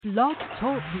Blog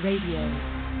Talk Radio.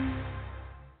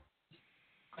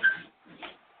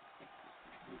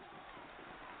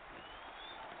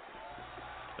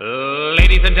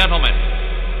 Ladies and gentlemen,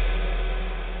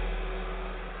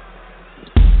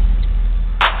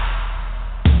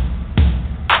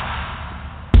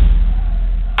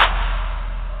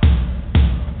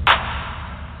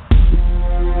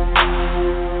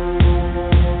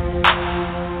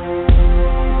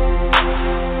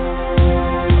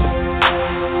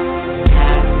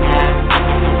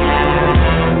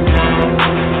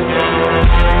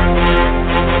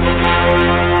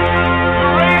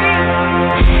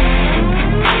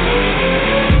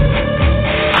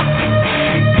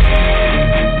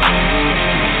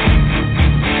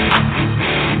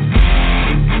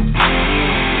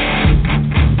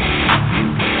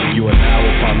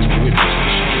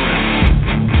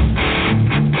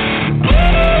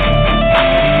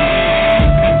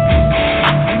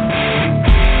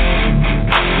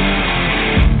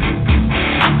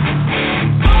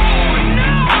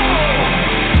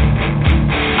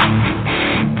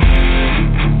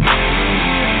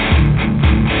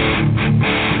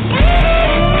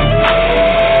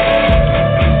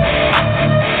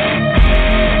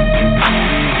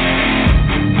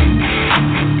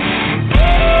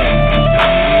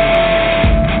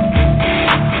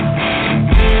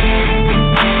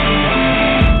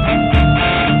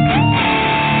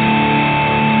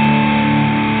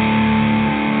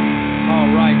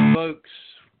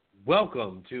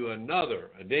 welcome to another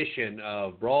edition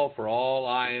of Brawl for All.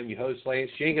 I am your host,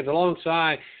 Lance Jenkins,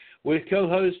 alongside with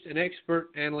co-host and expert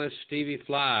analyst Stevie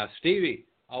Fly. Stevie,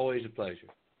 always a pleasure.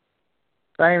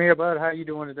 Same here, bud. How you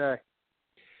doing today?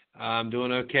 I'm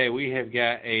doing okay. We have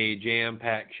got a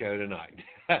jam-packed show tonight.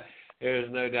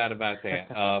 There's no doubt about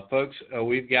that. Folks,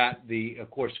 we've got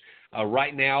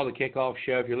right now, the kickoff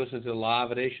show, if you're listening to the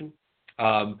live edition,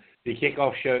 the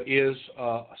kickoff show is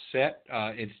set.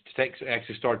 It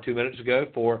actually started 2 minutes ago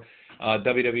for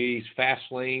WWE's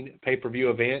Fastlane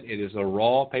pay-per-view event. It is a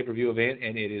Raw pay-per-view event,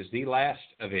 and it is the last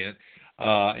event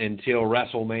until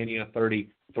Wrestlemania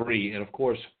 33. And, of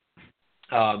course,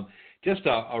 just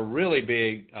a really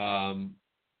big,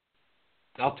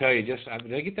 I'll tell you, did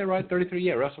I get that right, 33?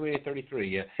 Yeah, Wrestlemania 33,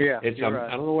 yeah. Yeah,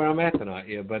 right. I don't know where I'm at tonight,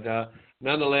 but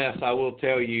nonetheless, I will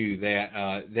tell you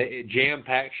that the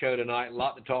jam-packed show tonight, a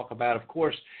lot to talk about. Of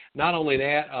course, not only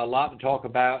that, a lot to talk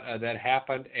about that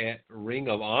happened at Ring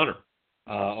of Honor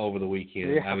over the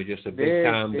weekend. Yeah. I mean, just a big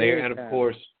time there. And, of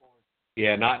course,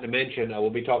 not to mention, we'll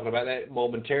be talking about that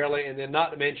momentarily. And then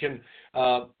not to mention,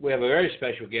 we have a very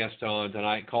special guest on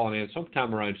tonight calling in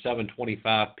sometime around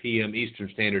 7:25 p.m. Eastern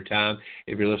Standard Time,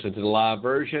 if you're listening to the live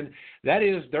version. That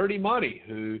is Dirty Money,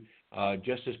 who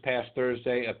just this past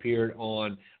Thursday appeared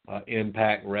on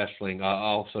Impact Wrestling,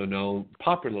 also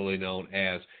popularly known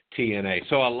as TNA.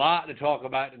 So a lot to talk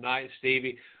about tonight,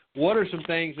 Stevie. What are some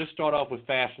things, let's start off with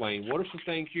Fastlane. What are some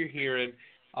things you're hearing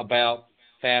about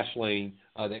Fastlane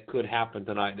that could happen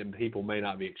tonight that people may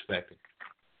not be expecting?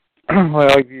 Well,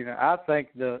 I think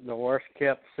the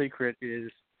worst-kept secret is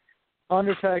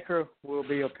Undertaker will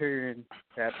be appearing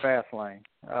at Fastlane.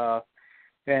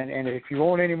 And if you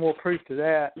want any more proof to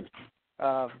that,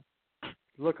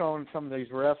 look on some of these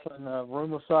wrestling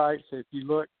rumor sites. If you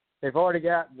look, they've already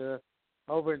got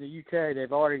over in the UK,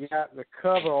 they've already got the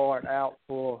cover art out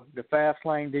for the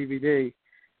Fastlane DVD.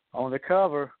 On the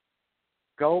cover,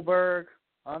 Goldberg,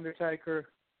 Undertaker,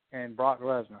 and Brock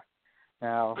Lesnar.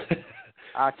 Now,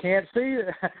 I can't see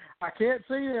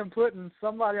them putting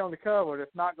somebody on the cover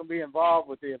that's not going to be involved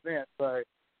with the event. So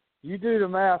you do the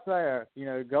math there.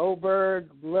 Goldberg,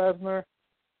 Lesnar.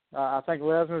 I think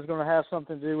Lesnar is going to have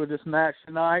something to do with this match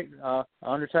tonight.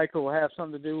 Undertaker will have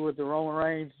something to do with the Roman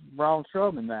Reigns Braun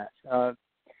Strowman match.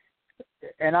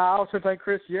 And I also think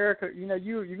Chris Jericho.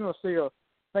 You're going to see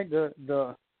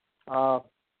the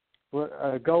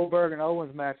Goldberg and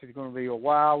Owens match is going to be a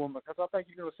wild one because I think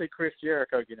you're going to see Chris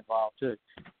Jericho get involved too.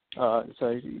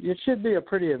 So it should be a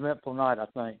pretty eventful night, I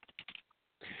think.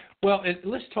 Well,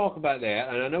 let's talk about that,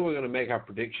 and I know we're going to make our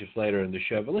predictions later in the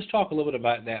show, but let's talk a little bit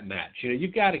about that match.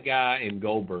 You've got a guy in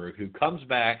Goldberg who comes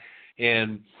back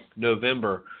in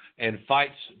November and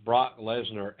fights Brock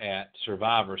Lesnar at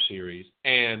Survivor Series,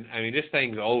 and, I mean, this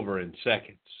thing's over in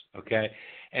seconds, okay?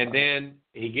 And then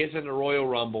he gets in the Royal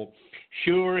Rumble.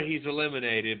 Sure, he's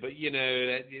eliminated, but,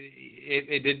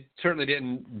 it certainly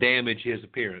didn't damage his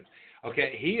appearance.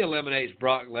 Okay, he eliminates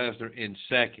Brock Lesnar in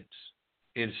seconds,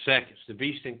 the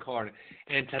Beast Incarnate.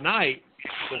 And tonight,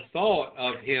 the thought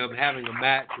of him having a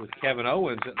match with Kevin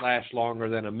Owens that lasts longer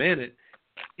than a minute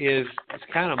is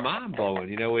kind of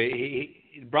mind-blowing.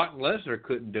 Brock Lesnar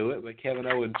couldn't do it, but Kevin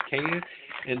Owens can.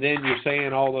 and then you're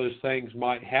saying all those things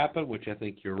might happen, which I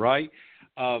think you're right.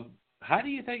 How do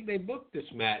you think they booked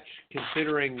this match,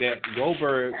 considering that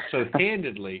Goldberg so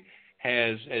handedly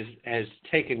has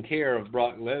taken care of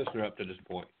Brock Lesnar up to this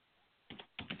point?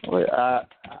 Well,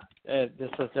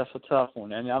 that's a tough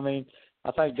one, and I mean,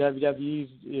 I think WWE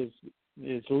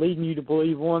is leading you to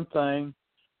believe one thing.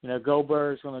 You know,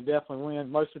 Goldberg's going to definitely win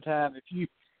most of the time.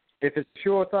 If it's a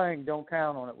sure thing, don't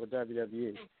count on it with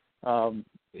WWE.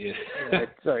 Yeah.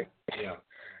 So, yeah.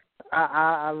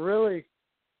 I really,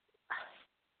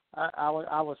 I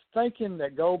was thinking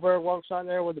that Goldberg walks out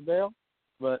there with the belt,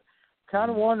 but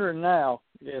kind of wondering now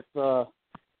if,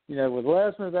 you know, with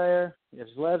Lesnar there, if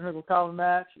Lesnar will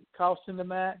cost him the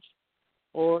match,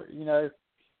 or, you know,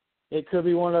 it could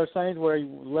be one of those things where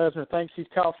Lesnar thinks he's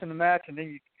costing the match, and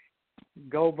then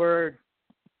Goldberg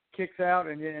kicks out,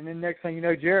 and then next thing you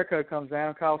know, Jericho comes down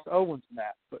and costs Owens the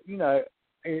match. But, you know,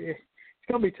 it's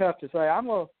going to be tough to say. I'm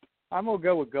gonna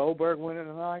go with Goldberg winning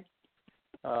tonight.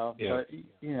 But, you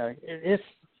know, it's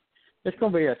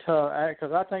going to be a tough act,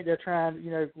 because I think they're trying,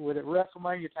 you know, with it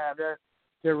WrestleMania time,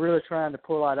 they're really trying to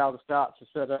pull out all the stops to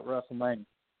set up WrestleMania.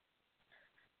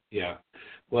 Yeah.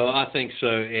 Well, I think so.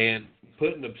 And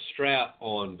putting the strap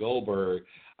on Goldberg,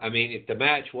 I mean, if the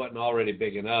match wasn't already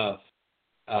big enough,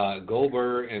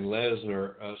 Goldberg and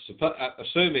Lesnar,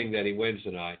 assuming that he wins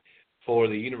tonight, for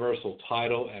the Universal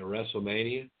title at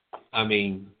WrestleMania, I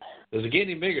mean, does it get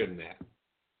any bigger than that?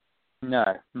 No,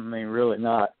 I mean, really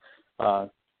not.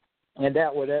 And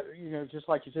that would, you know, just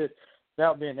like you said, that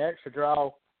would be an extra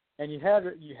draw. And you have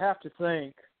to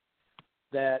think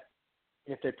that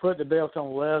if they put the belt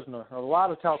on Lesnar, a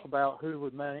lot of talk about who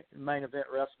would main event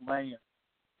WrestleMania.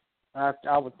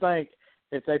 I would think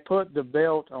if they put the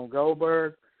belt on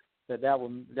Goldberg, that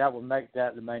would make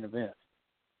that the main event.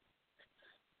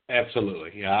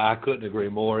 Absolutely. Yeah, I couldn't agree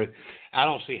more. I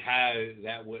don't see how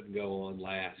that wouldn't go on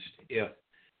last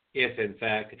if in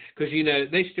fact, because, you know,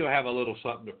 they still have a little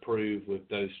something to prove with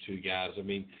those two guys. I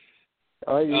mean,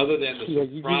 other than the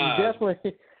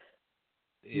surprise.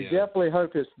 You definitely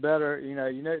hope it's better. You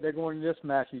know they're going to this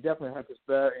match. You definitely hope it's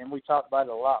better. And we talked about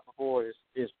it a lot before.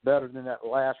 It's better than that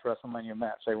last WrestleMania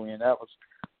match they win. That was,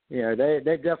 you know, they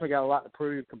definitely got a lot to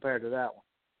prove compared to that one.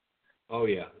 Oh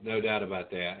yeah, no doubt about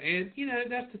that. And you know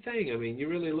that's the thing. I mean, you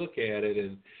really look at it,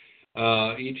 and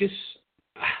you just.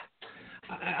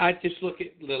 I just look at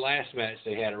the last match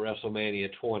they had at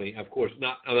WrestleMania 20. Of course, I'm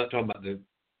not talking about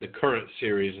the current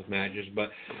series of matches,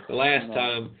 but the last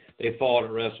time they fought at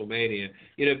WrestleMania.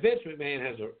 You know, Vince McMahon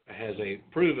has a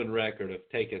proven record of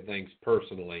taking things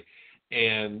personally,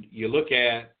 and you look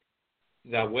at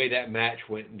the way that match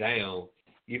went down.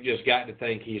 You've just got to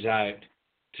think he's out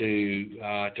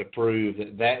to prove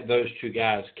that those two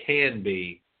guys can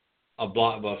be a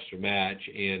blockbuster match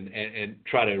and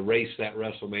try to erase that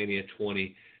WrestleMania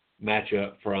 20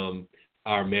 matchup from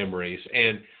our memories.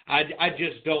 And I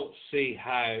just don't see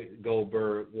how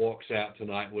Goldberg walks out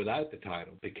tonight without the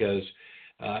title, because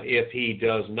if he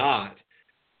does not,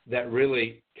 that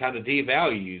really kind of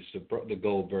devalues the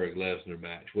Goldberg-Lesnar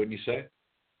match, wouldn't you say?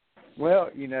 Well,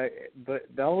 you know, but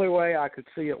the only way I could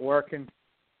see it working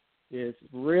is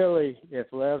really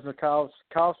if Lesnar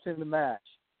cost him the match.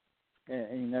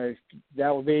 And, you know,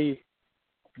 that would be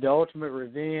the ultimate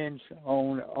revenge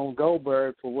on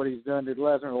Goldberg for what he's done to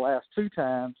Lesnar the last two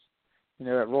times, you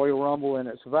know, at Royal Rumble and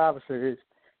at Survivor Series.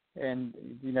 And,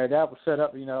 you know, that would set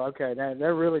up, you know, okay, now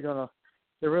they're really gonna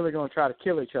try to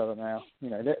kill each other now, you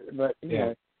know. But you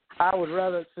know, I would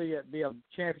rather see it be a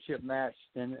championship match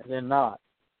than not.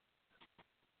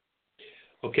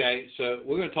 Okay, so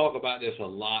we're going to talk about this a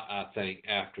lot, I think,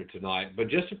 after tonight. But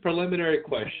just a preliminary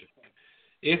question.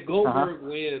 If Goldberg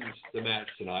wins the match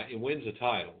tonight and wins the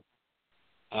title,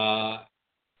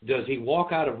 does he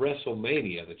walk out of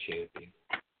WrestleMania the champion?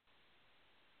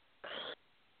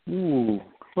 Ooh,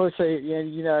 let's see. Yeah,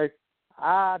 you know,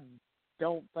 I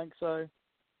don't think so.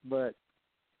 But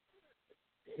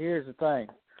here's the thing: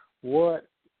 what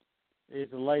is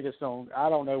the latest on? I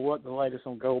don't know what the latest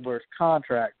on Goldberg's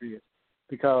contract is,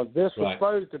 because this was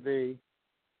supposed to be.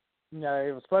 You know,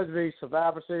 it was supposed to be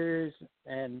Survivor Series,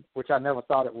 and which I never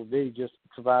thought it would be, just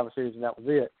Survivor Series, and that was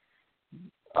it.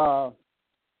 How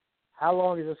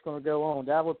long is this going to go on?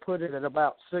 That would put it at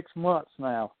about 6 months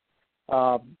now.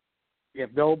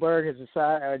 If Goldberg has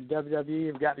decided,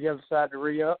 WWE have got together, decided to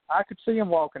re-up, I could see him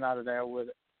walking out of there with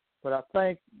it. But I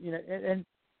think, you know, and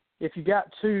if you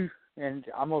got two, and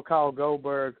I'm going to call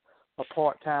Goldberg a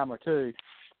part-timer too,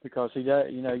 because he does,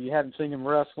 you know, you haven't seen him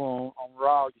wrestle on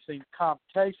Raw. You've seen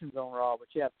competitions on Raw, but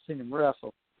you haven't seen him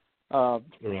wrestle.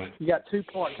 You got two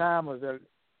part-timers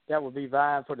that would be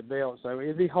vying for the belt, so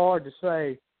it'd be hard to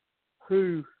say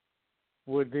who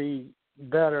would be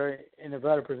better in a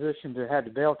better position to have the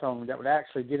belt on that would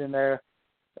actually get in there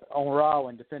on Raw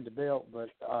and defend the belt. But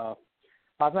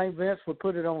I think Vince would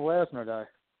put it on Lesnar, though.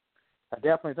 I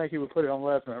definitely think he would put it on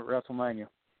Lesnar at WrestleMania.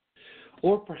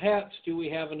 Or perhaps do we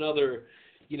have another,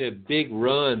 big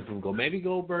run from Goldberg? Maybe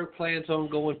Goldberg plans on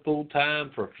going full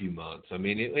time for a few months. I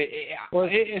mean,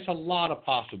 it's a lot of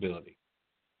possibility.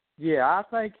 Yeah, I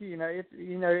think and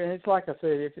it's like I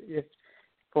said, if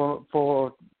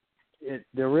for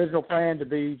the original plan to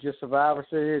be just Survivor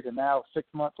Series, and now 6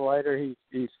 months later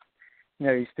he's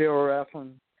still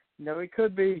wrestling. It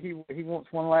could be he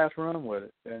wants one last run with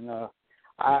it, and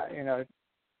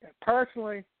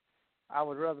personally, I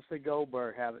would rather see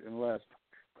Goldberg have it than Lesnar,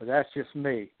 but that's just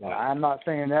me. Right. I'm not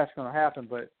saying that's going to happen,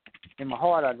 but in my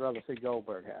heart, I'd rather see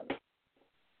Goldberg have it.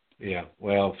 Yeah,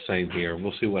 well, same here.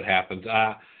 We'll see what happens.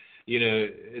 I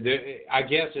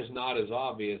guess it's not as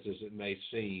obvious as it may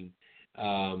seem.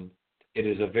 It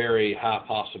is a very high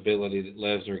possibility that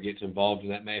Lesnar gets involved in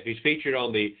that match. If he's featured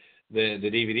on the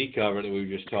DVD cover that we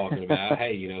were just talking about,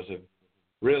 hey, it's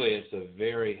a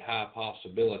very high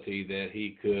possibility that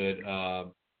he could,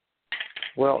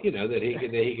 that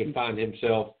he could find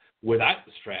himself without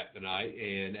the strap tonight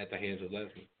and at the hands of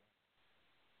Lesnar.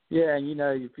 Yeah, and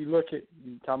if you look at,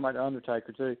 talking about the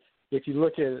Undertaker too, if you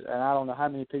look at it, and I don't know how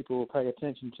many people will pay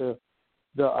attention to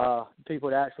the people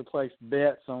that actually place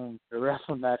bets on the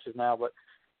wrestling matches now, but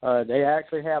they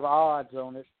actually have odds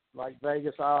on it, like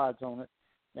Vegas odds on it.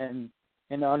 And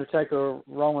in the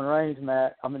Undertaker-Roman Reigns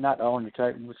match, not the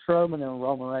Undertaker, with Strowman and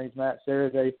Roman Reigns match, there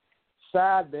is a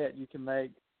side bet you can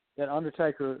make that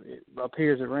Undertaker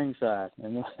appears at ringside.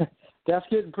 And that's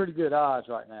getting pretty good odds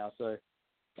right now. So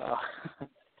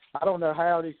I don't know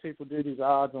how these people do these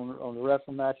odds on the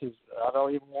wrestling matches. I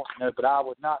don't even want to know, but I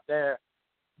would not dare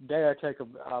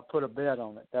put a bet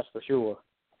on it. That's for sure.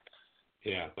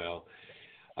 Yeah, well,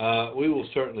 we will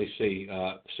certainly see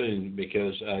soon,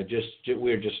 because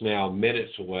we're just now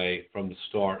minutes away from the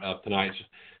start of tonight's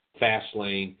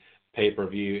Fastlane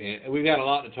pay-per-view, and we've got a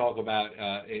lot to talk about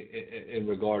in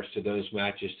regards to those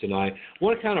matches tonight. I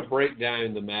want to kind of break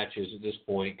down the matches at this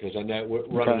point, because I know we're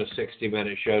running a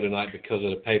 60-minute show tonight because of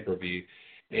the pay-per-view,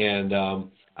 and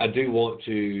I do want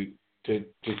to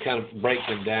kind of break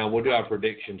them down. We'll do our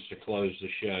predictions to close the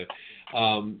show.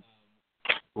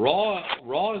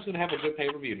 Raw is going to have a good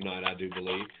pay-per-view tonight, I do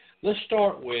believe. Let's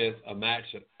start with a match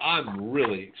that I'm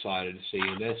really excited to see,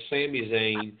 and that's Sami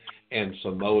Zayn and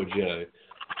Samoa Joe.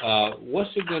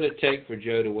 What's it going to take for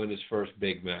Joe to win his first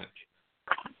big match?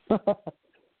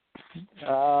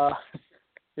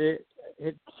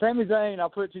 Sami Zayn, I'll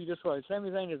put it to you this way. Sami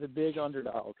Zayn is a big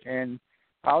underdog, and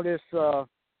all this, if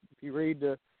you read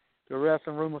the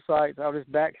wrestling rumor sites, all this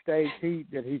backstage heat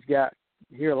that he's got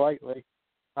here lately,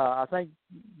 I think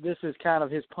this is kind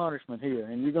of his punishment here,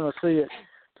 and you're going to see it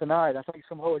tonight. I think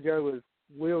Samoa Joe is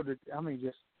willed to,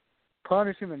 just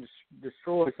punish him and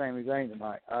destroy Sami Zayn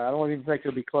tonight. I don't even think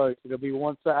it'll be close. It'll be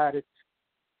one-sided,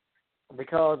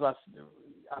 because I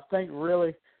think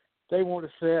really they want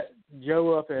to set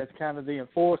Joe up as kind of the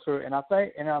enforcer, and I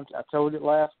told it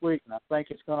last week, and I think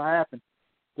it's going to happen.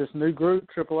 This new group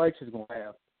Triple H is going to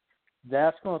have,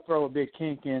 that's going to throw a big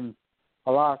kink in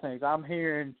a lot of things. I'm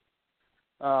hearing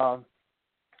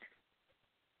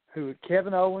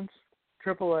Kevin Owens,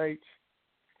 Triple H,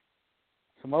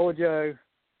 Samoa Joe,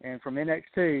 and from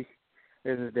NXT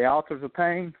is the Authors of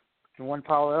Pain, the one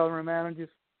Paul Ellering manages,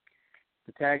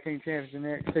 the tag team champions in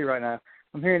NXT right now.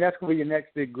 I'm hearing that's going to be your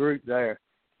next big group there.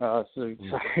 I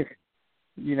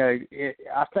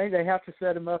think they have to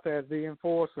set him up as the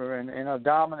enforcer and a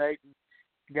dominating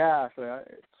guy. So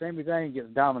Sami Zayn gets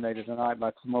dominated tonight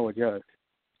by Samoa Joe.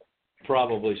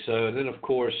 Probably so. And then, of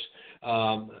course,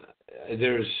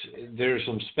 there's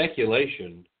some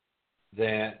speculation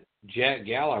that Jack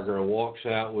Gallagher walks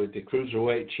out with the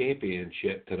Cruiserweight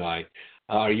Championship tonight.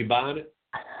 Are you buying it?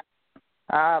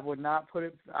 I would not put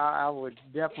it. I would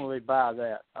definitely buy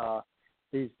that.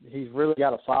 He's really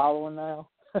got a following now,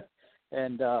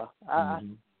 and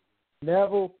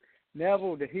Neville,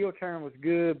 the heel turn was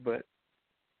good, but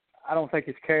I don't think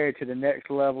it's carried to the next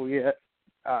level yet.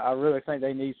 I really think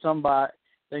they need somebody.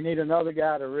 They need another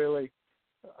guy to really.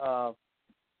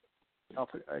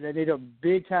 They need a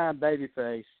big time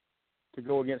babyface to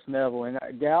go against Neville, and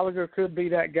Gallagher could be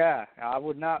that guy. I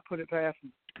would not put it past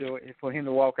him for him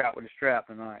to walk out with a strap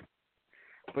tonight.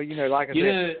 But like I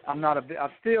said, I'm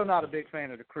still not a big fan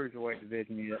of the Cruiserweight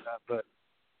division yet. But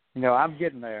I'm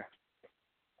getting there.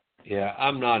 Yeah,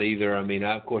 I'm not either. I mean,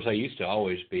 of course, I used to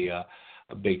always be a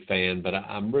big fan, but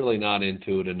I'm really not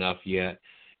into it enough yet.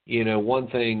 One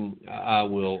thing I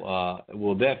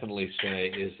will definitely say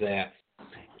is that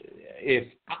if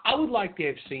I would like to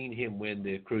have seen him win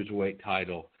the Cruiserweight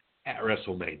title at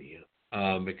WrestleMania,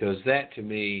 because that to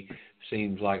me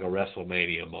seems like a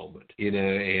WrestleMania moment,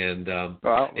 and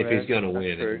if he's going to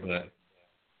win true. it,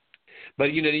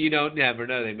 but you don't never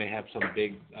know. They may have some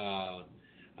big.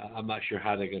 I'm not sure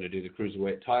how they're going to do the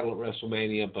Cruiserweight title at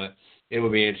WrestleMania, but it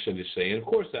would be interesting to see. And of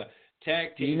course, the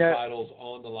tag team titles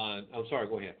on the line. I'm sorry,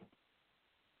 go ahead.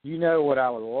 You know what I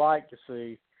would like to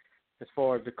see as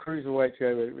far as the Cruiserweight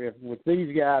show, with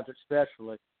these guys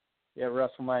especially at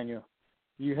WrestleMania,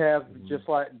 you have just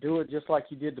like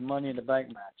you did the Money in the Bank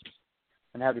matches,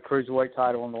 and have the Cruiserweight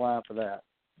title on the line for that.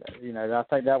 I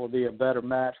think that would be a better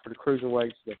match for the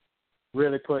Cruiserweights to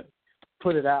really put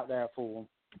it out there for them.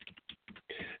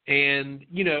 And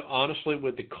honestly,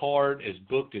 with the card as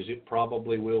booked as it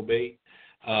probably will be,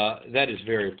 that is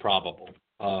very probable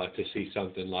to see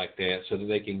something like that, so that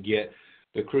they can get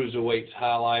the Cruiserweights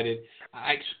highlighted.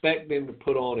 I expect them to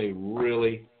put on a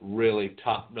really, really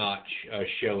top-notch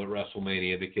show at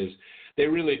WrestleMania, because they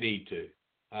really need to.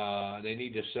 They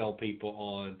need to sell people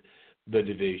on the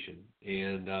division,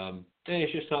 and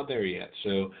it's just not there yet.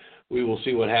 So we will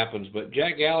see what happens. But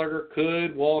Jack Gallagher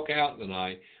could walk out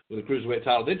tonight with a Cruiserweight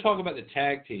title. Then talk about the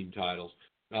tag team titles.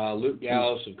 Luke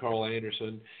Gallows and Carl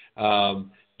Anderson.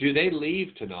 Do they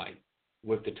leave tonight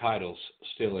with the titles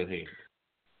still in hand?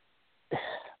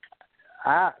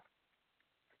 I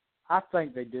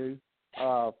think they do,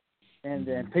 and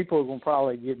then people are going to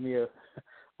probably give me a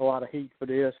lot of heat for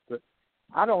this, but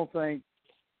I don't think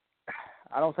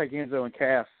Enzo and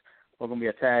Cass are going to be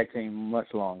a tag team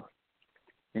much longer.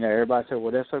 Everybody said,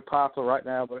 well, they're so popular right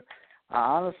now, but I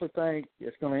honestly think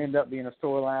it's going to end up being a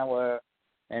storyline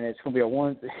and it's going to be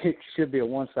it should be a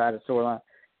one-sided storyline.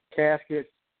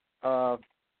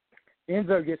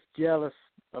 Enzo gets jealous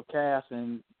of Cass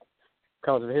and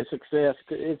because of his success.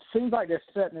 It seems like they're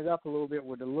setting it up a little bit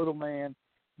with the little man,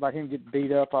 about him getting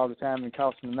beat up all the time and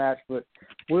costing the match, but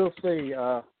we'll see.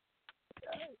 I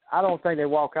don't think they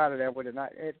walk out of there with it.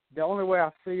 The only way I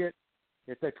see it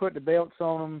is they put the belts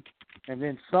on them, and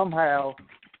then somehow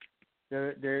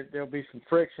there'll be some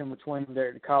friction between them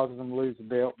that causes them to lose the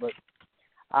belt. But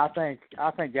I think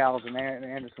Gallows and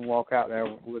Anderson walk out there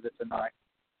with it tonight.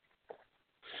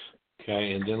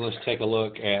 Okay, and then let's take a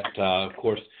look at, of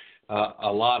course,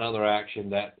 a lot of other action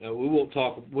that we won't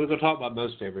talk. We're going to talk about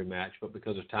most every match, but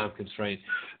because of time constraints,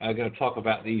 I'm going to talk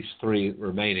about these three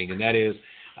remaining, and that is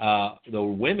the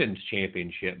women's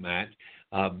championship match.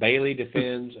 Bayley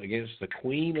defends against the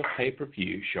Queen of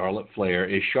Pay-Per-View, Charlotte Flair.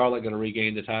 Is Charlotte going to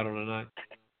regain the title tonight?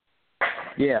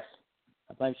 Yes,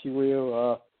 I think she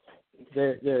will.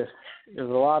 There's a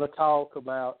lot of talk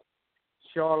about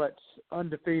Charlotte's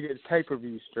undefeated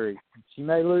pay-per-view streak. She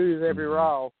may lose every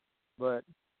Raw, but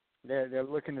they're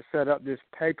looking to set up this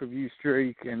pay-per-view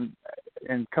streak, and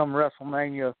come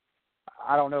WrestleMania,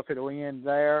 I don't know if it'll end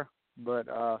there, but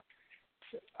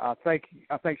I think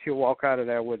she'll walk out of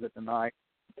there with it tonight.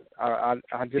 I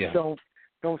just don't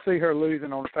see her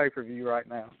losing on the pay-per-view right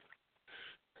now.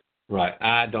 Right,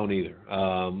 I don't either.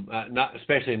 Not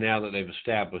especially now that they've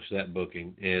established that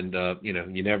booking, and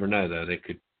you never know though.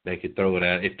 They could throw it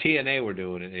out. If TNA were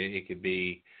doing it, it could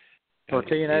be. Or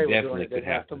TNA were doing it, they'd have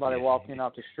happen. somebody walk in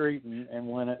off the street and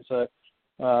win it. So,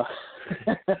 but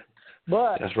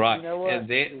that's right. You know what? And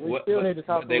then, we still need to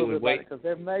talk a little bit about it, because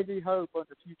there may be hope on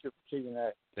the future for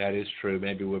TNA. That is true.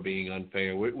 Maybe we're being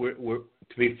unfair. We're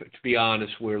to be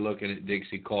honest, we're looking at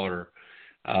Dixie Carter,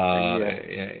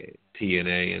 TNA,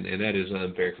 and that is an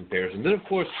unfair comparison. Then of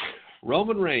course,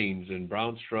 Roman Reigns and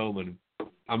Braun Strowman.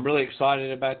 I'm really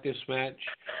excited about this match.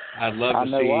 I'd love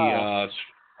to see.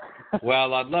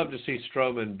 Well, I'd love to see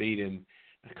Strowman beat him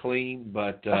clean,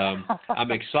 but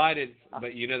I'm excited.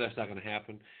 But that's not going to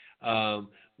happen.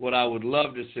 What I would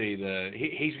love to see,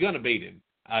 he's going to beat him,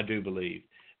 I do believe.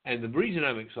 And the reason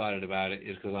I'm excited about it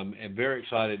is because I'm very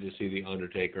excited to see The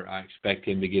Undertaker. I expect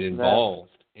him to get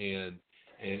involved and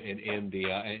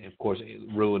of course,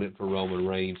 ruin it for Roman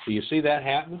Reigns. Do you see that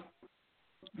happen?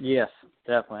 Yes,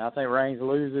 definitely. I think Reigns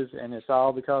loses, and it's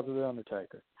all because of The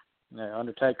Undertaker.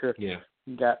 Undertaker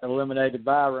got eliminated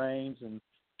by Reigns, and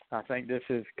I think this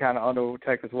is kind of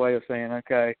Undertaker's way of saying,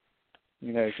 okay,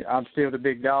 I'm still the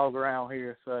big dog around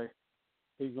here, so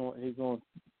he's going to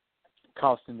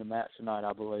cost him the match tonight,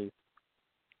 I believe.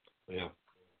 Yeah,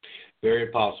 very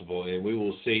possible, and we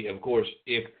will see. Of course,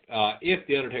 if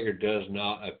The Undertaker does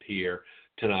not appear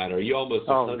tonight, are you almost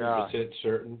 100%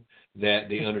 certain that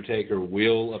The Undertaker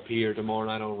will appear tomorrow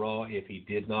night on Raw if he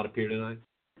did not appear tonight?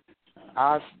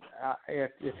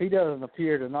 If he doesn't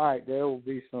appear tonight, there will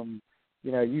be some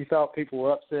you thought people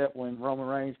were upset when Roman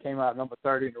Reigns came out number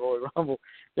 30 in the Royal Rumble.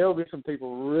 There will be some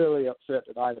people really upset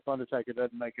tonight if Undertaker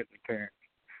doesn't make an appearance.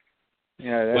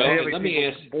 Well, let me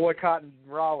ask, boycotting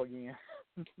Raw again.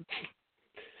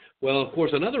 Well, of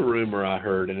course, another rumor I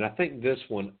heard, and I think this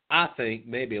one,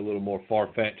 may be a little more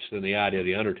far-fetched than the idea of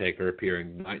The Undertaker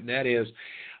appearing tonight, and that is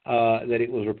that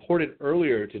it was reported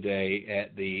earlier today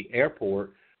at the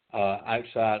airport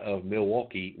outside of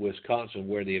Milwaukee, Wisconsin,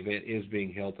 where the event is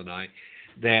being held tonight,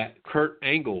 that Kurt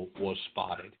Angle was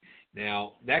spotted.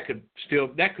 Now, that could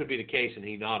be the case and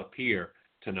he not appear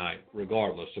tonight,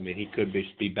 regardless. I mean, he could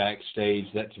be backstage.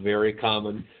 That's very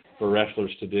common for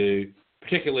wrestlers to do,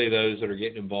 particularly those that are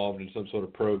getting involved in some sort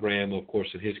of program, of course,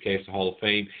 in his case, the Hall of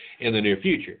Fame, in the near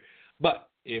future. But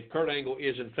if Kurt Angle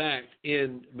is, in fact,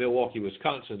 in Milwaukee,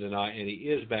 Wisconsin tonight, and he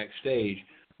is backstage,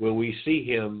 will we see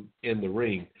him in the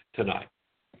ring tonight?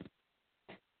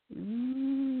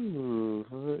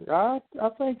 I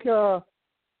think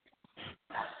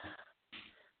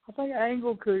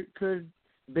Angle could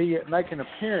be make an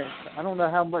appearance. I don't know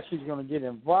how much he's going to get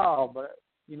involved, but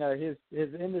he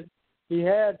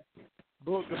had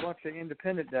booked a bunch of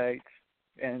independent dates,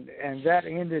 and that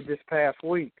ended this past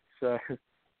week. So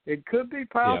it could be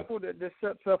possible that this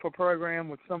sets up a program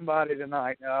with somebody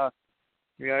tonight.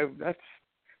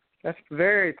 That's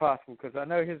very possible, because I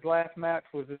know his last match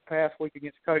was this past week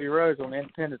against Cody Rhodes on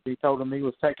Independence. He told him he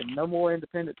was taking no more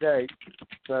independent dates.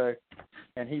 So,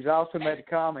 and he's also made a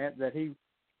comment that he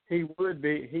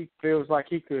feels like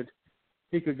he could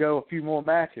go a few more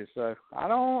matches. So I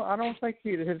don't think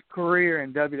his career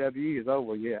in WWE is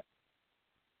over yet.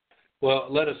 Well,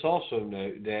 let us also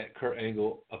note that Kurt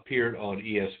Angle appeared on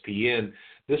ESPN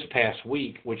this past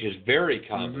week, which is very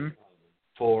common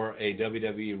for a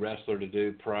WWE wrestler to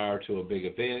do prior to a big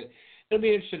event. It'll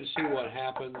be interesting to see what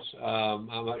happens. I'm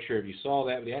not sure if you saw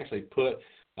that, but he actually put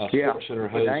a SportsCenter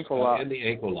host in the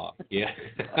ankle lock. Yeah.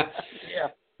 Yeah.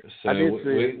 So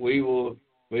we will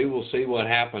see what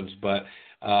happens. But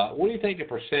what do you think the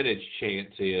percentage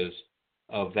chance is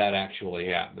of that actually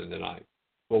happening tonight?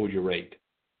 What would you rate?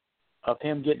 Of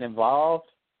him getting involved?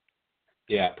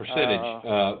 Yeah, percentage,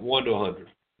 1 to 100.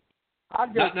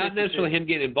 Not necessarily him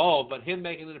getting involved, but him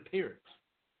making an appearance.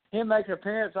 Him making an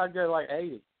appearance, I'd go like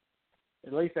 80.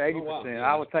 At least 80%. Wow. Yeah,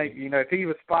 I would think, if he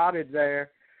was spotted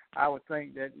there, I would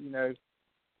think that,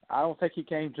 I don't think he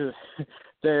came to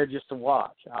there just to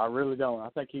watch. I really don't. I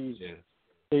think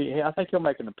I think he'll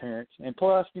make an appearance. And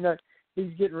plus,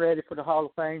 he's getting ready for the Hall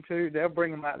of Fame too. They'll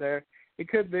bring him out there. It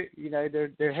could be,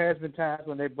 there has been times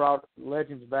when they brought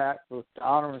legends back with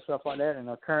honor and stuff like that, and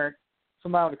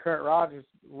somebody on the current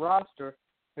roster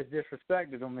has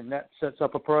disrespected them, and that sets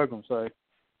up a program. So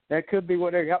that could be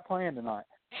what they got planned tonight.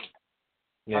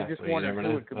 Yeah, I'm just wondering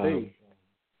who it could be.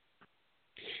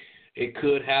 It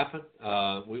could happen.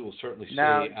 We will certainly see.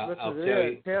 Now, I'll tell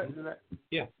you.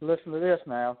 Listen to this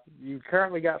now. You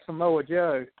currently got Samoa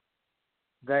Joe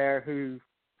there who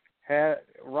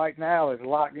right now is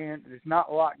locked in. Is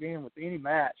not locked in with any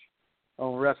match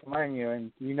on WrestleMania,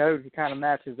 and the kind of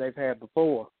matches they've had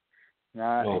before.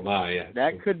 Now,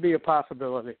 that could be a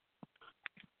possibility.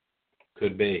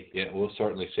 Could be. Yeah, we'll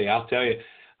certainly see. I'll tell you,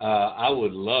 I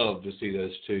would love to see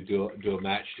those two do a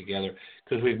match together,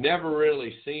 because we've never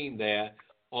really seen that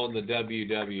on the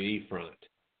WWE front.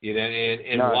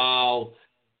 And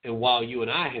while you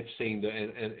and I have seen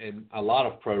and a lot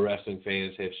of pro wrestling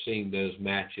fans have seen those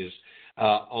matches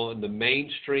on the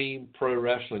mainstream pro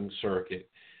wrestling circuit,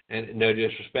 and no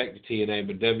disrespect to TNA,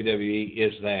 but WWE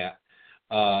is that.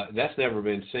 That's never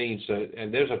been seen. So,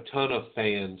 and there's a ton of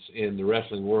fans in the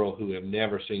wrestling world who have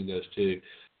never seen those two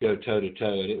go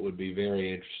toe-to-toe, and it would be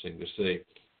very interesting to see.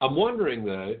 I'm wondering,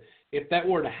 though, if that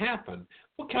were to happen,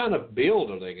 what kind of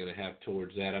build are they going to have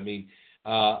towards that? I mean,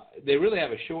 they really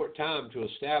have a short time to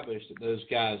establish that those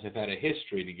guys have had a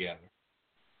history together.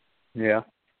 Yeah.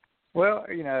 Well,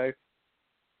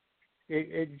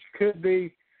 it could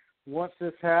be once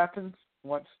this happens,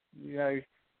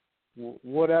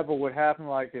 whatever would happen,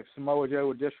 like if Samoa Joe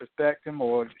would disrespect him,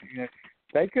 or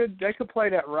they could play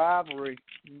that rivalry,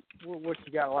 which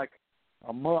you got like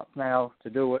a month now to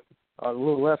do it, a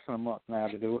little less than a month now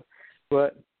to do it.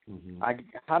 But I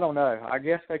don't know. I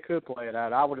guess they could play it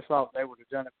out. I would have thought they would have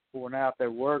done it before now if they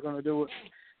were going to do it.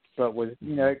 But with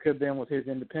it could have been with his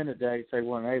independent dates they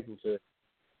weren't able to.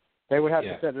 They would have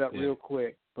to set it up real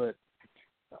quick. But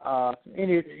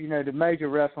the major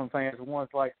wrestling fans, the ones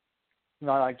like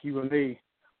you and me,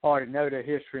 already know their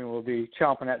history and will be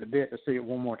chomping at the bit to see it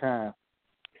one more time.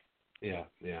 Yeah.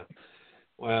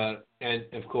 Well, and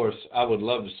of course, I would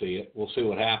love to see it. We'll see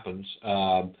what happens.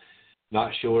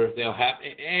 Not sure if they'll happen.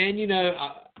 And,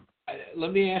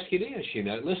 let me ask you this.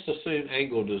 Let's assume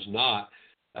Angle does not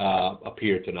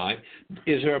appear tonight.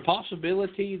 Is there a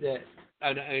possibility that?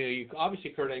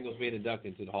 Obviously, Kurt Angle's being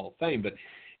inducted into the Hall of Fame, but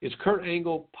is Kurt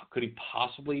Angle? Could he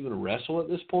possibly even wrestle at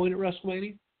this point at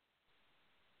WrestleMania?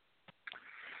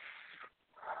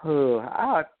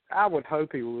 I would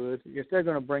hope he would. If they're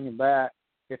going to bring him back,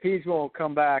 if he's going to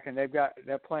come back and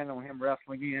they're planning on him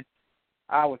wrestling again,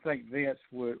 I would think Vince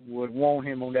would want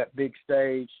him on that big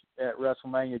stage at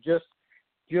WrestleMania just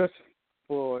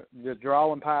for the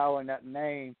drawing power and that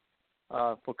name.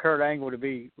 For Kurt Angle to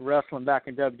be wrestling back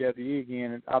in WWE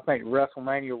again, I think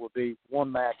WrestleMania would be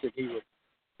one match that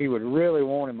he would really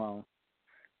want him on.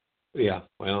 Yeah,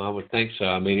 well, I would think so.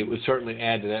 I mean, it would certainly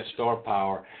add to that star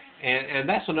power, and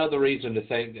that's another reason to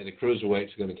think that the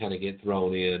cruiserweights are going to kind of get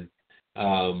thrown in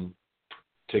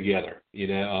together.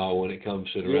 When it comes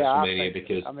to the WrestleMania,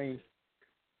 because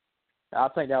I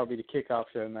think that would be the kickoff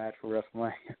show match for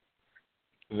WrestleMania.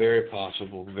 Very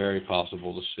possible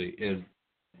to see, and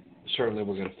certainly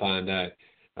we're going to find out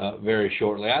very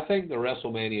shortly. I think the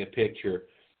WrestleMania picture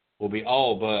will be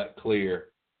all but clear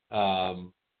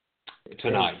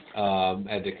tonight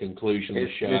at the conclusion of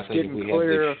the show. It's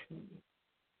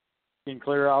getting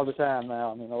clearer all the time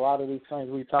now. I mean, a lot of these things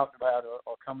we talked about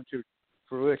are coming to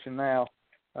fruition now.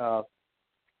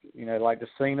 Like the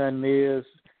Cena and Miz,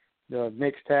 the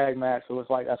mixed tag match. So it looks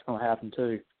like that's going to happen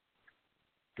too.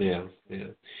 Yeah.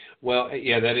 Well,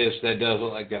 that does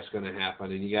look like that's going to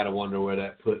happen, and you got to wonder where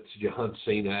that puts John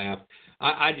Cena.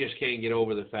 I just can't get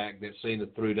over the fact that Cena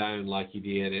threw down like he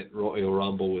did at Royal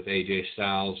Rumble with AJ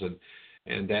Styles,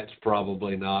 and that's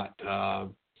probably not.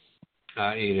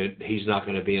 He's not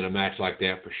going to be in a match like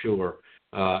that for sure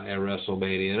at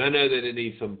WrestleMania. And I know that it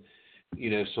needs some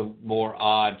more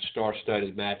odd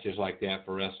star-studded matches like that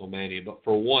for WrestleMania. But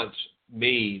for once,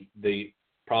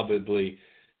 probably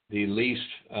the least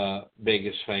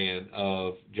biggest fan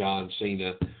of John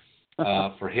Cena,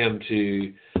 for him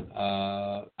to,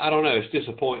 I don't know, it's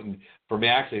disappointing for me.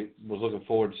 I actually was looking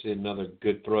forward to seeing another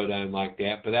good throwdown like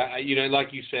that. But,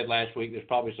 like you said last week, there's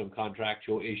probably some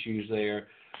contractual issues that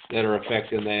are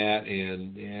affecting that,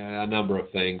 and a number of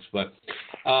things. But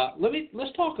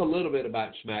let's talk a little bit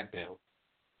about SmackDown.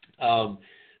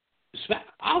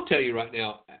 I'll tell you right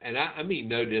now, and I mean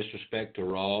no disrespect to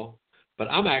Raw, but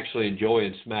I'm actually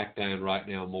enjoying SmackDown right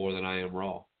now more than I am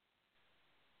Raw.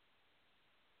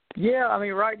 Yeah, I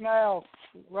mean right now,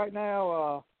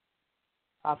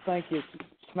 I think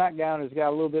SmackDown has got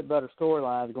a little bit better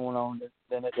storylines going on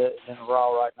than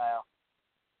Raw right now.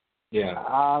 Yeah,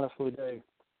 I honestly do.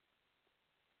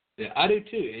 Yeah, I do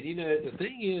too. And the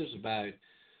thing is about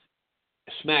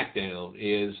SmackDown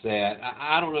is that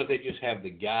I don't know if they just have the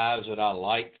guys that I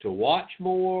like to watch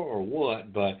more or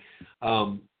what, but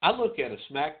I look at a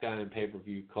SmackDown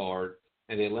pay-per-view card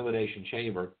and the Elimination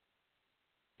Chamber.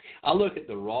 I look at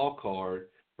the Raw card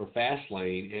for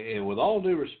Fastlane, and with all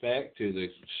due respect to the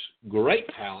great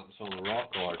talents on the Raw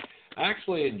card, I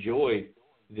actually enjoyed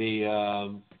the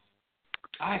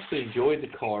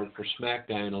card for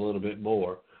SmackDown a little bit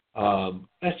more.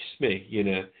 That's just me,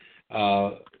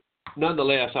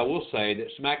 Nonetheless, I will say that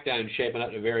SmackDown is shaping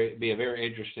up to be a very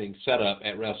interesting setup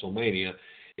at WrestleMania.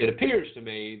 It appears to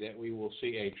me that we will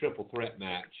see a triple threat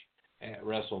match at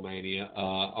WrestleMania.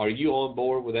 Are you on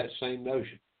board with that same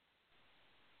notion?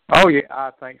 Oh, yeah,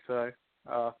 I think so.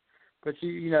 But,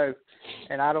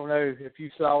 and I don't know if you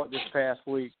saw it this past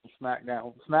week in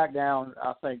SmackDown. SmackDown,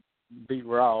 I think, beat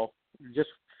Raw just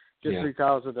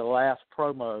because of the last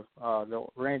promo, the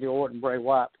Randy Orton, Bray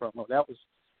Wyatt promo. That was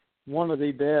one of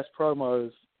the best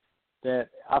promos that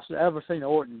I've ever seen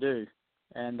Orton do.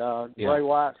 And Bray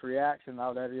Wyatt's reaction,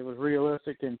 all that, it was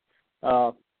realistic. And,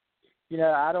 I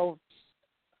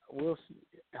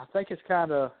think it's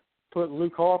kind of put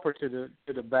Luke Harper to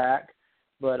the back.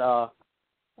 But I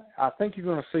think you're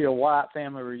going to see a Wyatt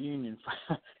family reunion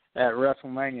at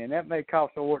WrestleMania. And that may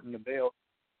cost Orton the belt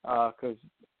because,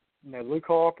 Luke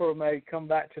Harper may come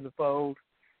back to the fold.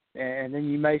 And then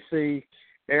you may see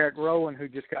Eric Rowan, who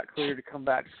just got cleared to come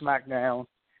back to SmackDown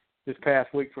this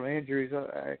past week from injuries.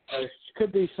 There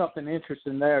could be something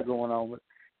interesting there going on.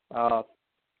 But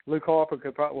Luke Harper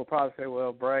will probably say,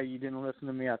 well, Bray, you didn't listen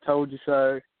to me. I told you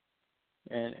so.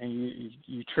 And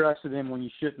you trusted him when you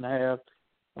shouldn't have.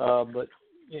 But,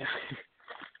 yeah,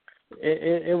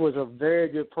 it was a very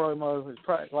good promo. It was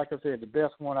probably, like I said, the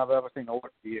best one I've ever seen Orton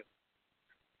give.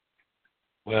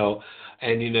 Well,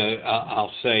 and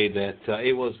I'll say that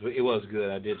it was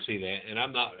good. I did see that, and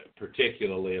I'm not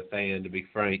particularly a fan, to be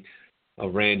frank,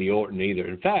 of Randy Orton either.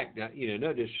 In fact,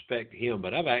 no disrespect to him,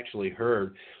 but I've actually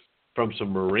heard from some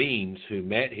Marines who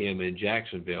met him in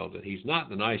Jacksonville that he's not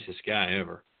the nicest guy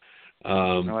ever.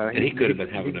 And he could have been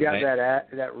having he got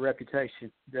that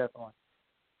reputation, definitely.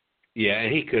 Yeah,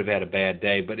 and he could have had a bad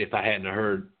day, but if I hadn't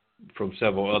heard from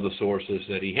several other sources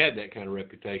that he had that kind of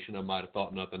reputation, I might have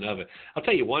thought nothing of it. I'll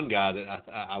tell you one guy that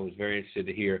I was very interested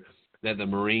to hear that the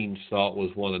Marines thought was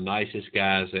one of the nicest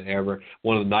guys that ever,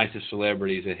 one of the nicest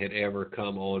celebrities that had ever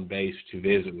come on base to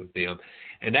visit with them,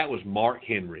 and that was Mark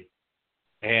Henry.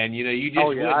 And, you just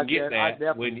wouldn't get that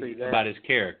about his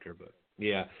character, but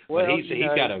yeah, well, but he's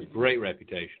got a great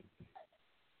reputation.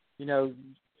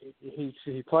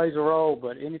 He plays a role,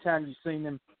 but anytime you've seen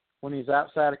him when he's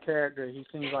outside of character, he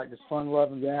seems like this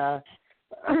fun-loving guy.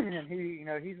 And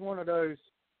he's one of those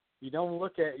you don't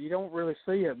really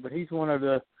see it, but he's one of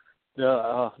the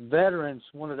veterans,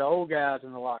 one of the old guys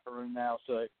in the locker room now.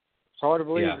 So it's hard to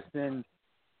believe it's been.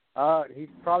 He's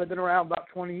probably been around about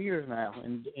 20 years now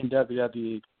in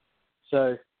WWE.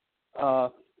 So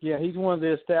he's one of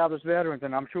the established veterans,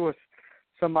 and I'm sure it's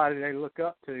somebody they look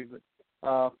up to.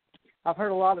 But I've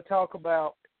heard a lot of talk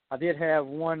about. I did have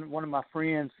one of my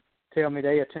friends tell me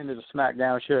they attended a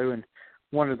SmackDown show, and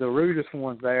one of the rudest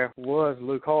ones there was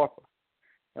Luke Harper.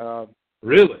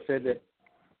 Really? Said that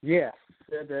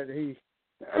he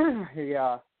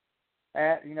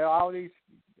all these.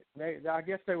 I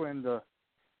guess they were in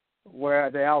where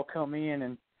they all come in,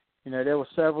 and there were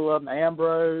several of them.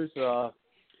 Ambrose,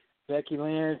 Becky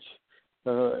Lynch.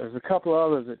 There's a couple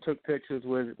others that took pictures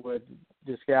with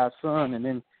this guy's son, and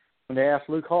then when they asked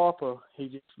Luke Harper, he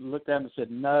just looked at him and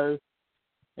said no,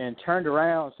 and turned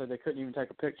around so they couldn't even take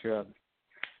a picture of him.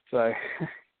 So,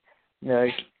 he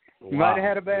might have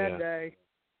had a bad day.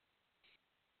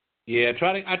 Yeah, I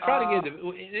try to give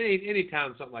any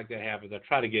time something like that happens, I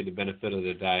try to give the benefit of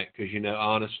the doubt because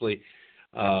honestly,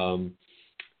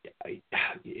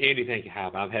 anything can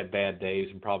happen. I've had bad days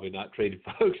and probably not treated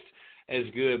folks as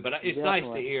good, but it's nice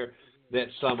to hear that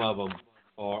some of them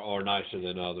are nicer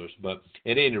than others. But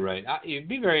at any rate, it'd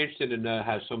be very interesting to know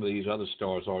how some of these other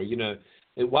stars are. And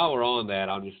while we're on that,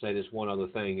 I'll just say this one other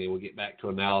thing, and we'll get back to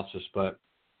analysis. But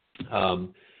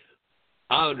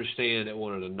I understand that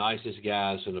one of the nicest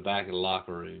guys in the back of the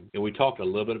locker room, and we talked a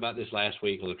little bit about this last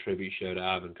week on the tribute show to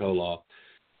Ivan Koloff,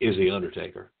 is The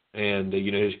Undertaker. And,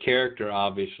 his character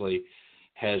obviously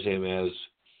has him as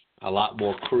a lot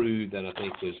more crude than I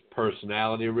think his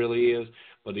personality really is.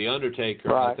 But The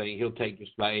Undertaker, I think he'll take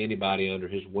just about anybody under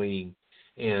his wing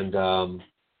and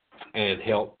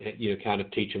help, kind of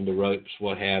teach him the ropes,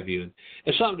 what have you. And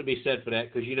there's something to be said for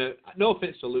that because, no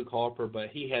offense to Luke Harper, but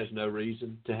he has no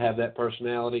reason to have that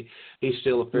personality. He's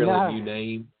still a fairly new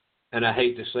name, and I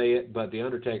hate to say it, but The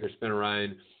Undertaker's been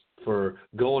around for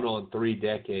going on 3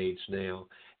 decades now,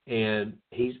 and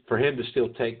for him to still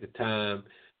take the time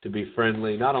to be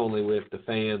friendly, not only with the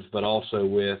fans, but also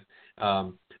with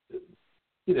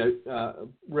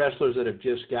wrestlers that have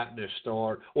just gotten their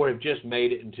start or have just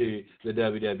made it into the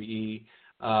WWE.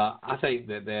 I think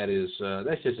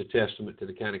that's just a testament to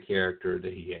the kind of character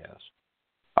that he has.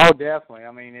 Oh, definitely.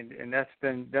 I mean, and that's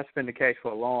been the case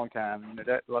for a long time.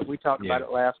 Like we talked about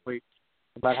it last week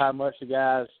about how much the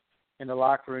guys in the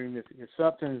locker room, if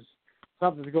something's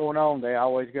going on, they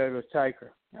always go to a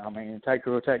Taker. I mean,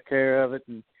 Taker will take care of it,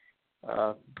 and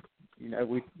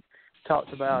we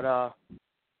talked about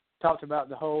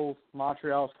the whole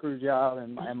Montreal screw job,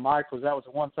 and Mike that was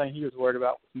the one thing he was worried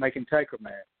about, making Taker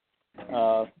mad.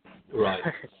 Right.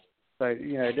 So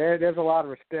there's a lot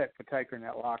of respect for Taker in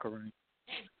that locker room.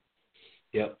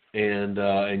 Yep, and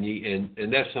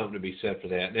that's something to be said for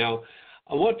that. Now,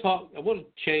 I want to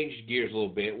change gears a little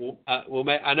bit.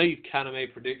 I know you've kind of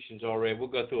made predictions already. We'll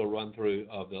go through a run through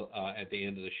of at the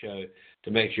end of the show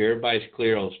to make sure everybody's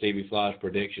clear on Stevie Fly's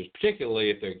predictions,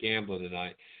 particularly if they're gambling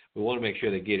tonight. We want to make sure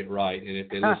they get it right, and if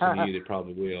they listen to you, they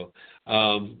probably will.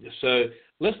 So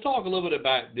let's talk a little bit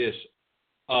about this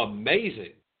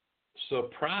amazing,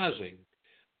 surprising,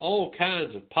 all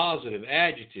kinds of positive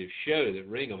adjectives show that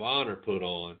Ring of Honor put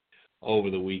on over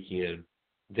the weekend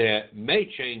that may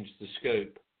change the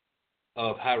scope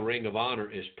of how Ring of Honor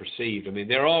is perceived. I mean,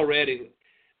 they're already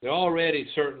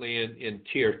certainly in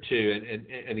tier 2,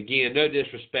 and again, no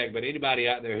disrespect, but anybody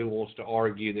out there who wants to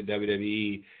argue that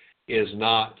WWE is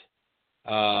not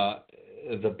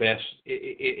the best,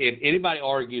 if anybody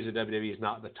argues that WWE is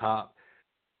not the top,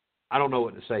 I don't know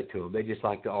what to say to them. They just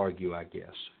like to argue, I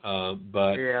guess.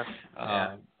 But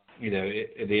at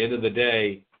the end of the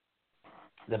day,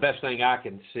 the best thing I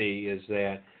can see is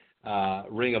that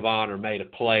Ring of Honor made a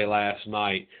play last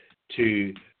night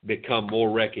to become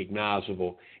more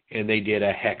recognizable, and they did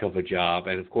a heck of a job.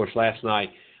 And of course, last night,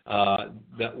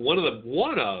 one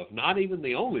of not even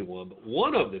the only one, but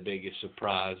one of the biggest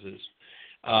surprises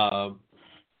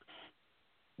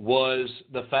was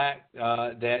the fact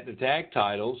that the tag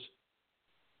titles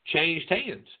changed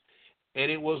hands. And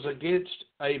it was against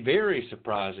a very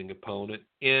surprising opponent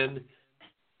in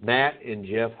Matt and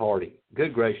Jeff Hardy.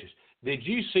 Good gracious. Did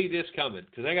you see this coming?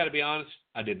 Because I got to be honest,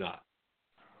 I did not.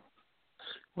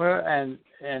 Well, and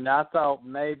I thought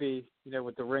maybe,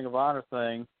 with the Ring of Honor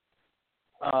thing,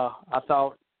 I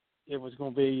thought it was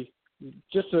going to be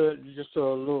just a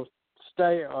little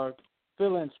stay or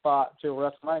fill-in spot till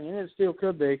WrestleMania, and it still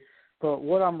could be. But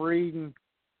what I'm reading,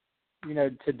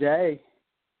 today,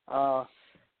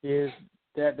 is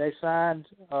that they signed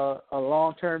a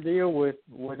long-term deal with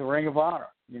the Ring of Honor.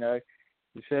 You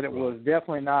said it was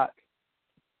definitely not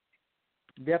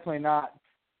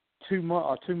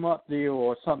 2-month deal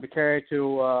or something to carry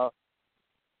to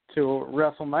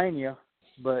WrestleMania,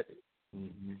 but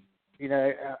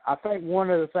I think one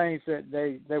of the things that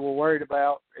they were worried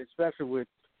about, especially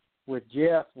with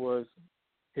Jeff, was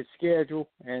his schedule,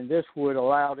 and this would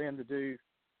allow them to do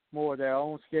more of their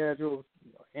own schedules,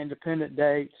 independent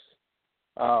dates,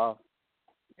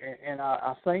 and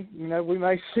I think we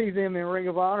may see them in Ring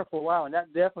of Honor for a while, and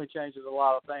that definitely changes a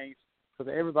lot of things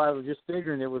because everybody was just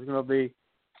figuring it was going to be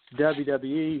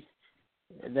WWE,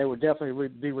 and they would definitely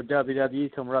be with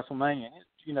WWE come WrestleMania.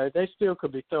 They still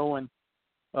could be throwing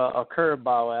a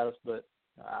curveball at us, but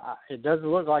it doesn't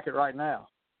look like it right now.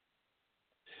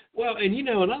 Well, and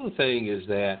another thing is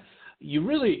that you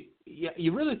really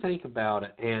think about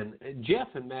it, and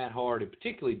Jeff and Matt Hardy,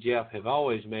 particularly Jeff, have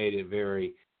always made it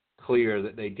very clear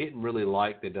that they didn't really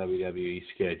like the WWE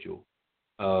schedule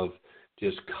of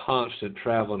just constant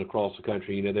traveling across the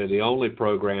country. They're the only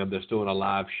program that's doing a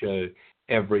live show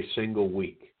every single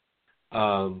week.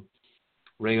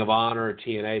 Ring of Honor,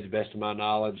 TNA, to the best of my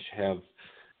knowledge,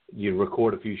 you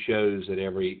record a few shows at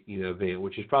every event,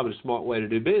 which is probably a smart way to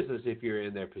do business if you're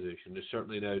in their position. There's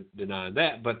certainly no denying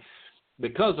that. But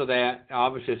because of that,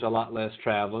 obviously it's a lot less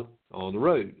traveling on the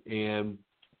road. And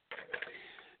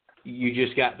you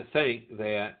just got to think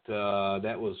that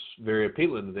that was very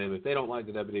appealing to them. If they don't like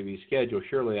the WWE schedule,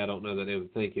 surely I don't know that they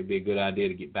would think it'd be a good idea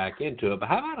to get back into it. But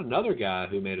how about another guy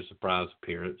who made a surprise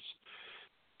appearance?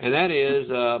 And that is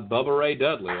Bubba Ray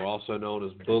Dudley, or also known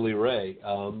as Bully Ray.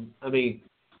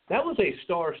 That was a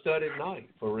star-studded night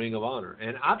for Ring of Honor.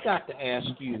 And I've got to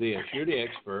ask you this. You're the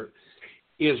expert.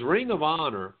 Is Ring of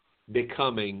Honor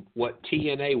becoming what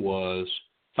TNA was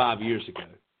 5 years ago?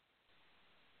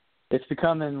 It's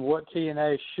becoming what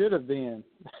TNA should have been.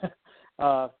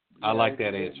 I like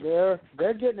that answer.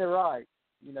 They're getting it right.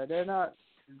 They're not.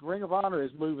 Ring of Honor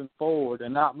is moving forward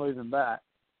and not moving back.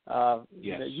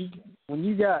 Yes. When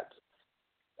you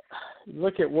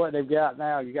look at what they've got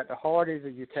now, you got the Hardys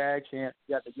as your tag champs,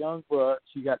 you got the Young Bucks,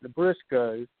 you got the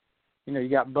Briscoes, you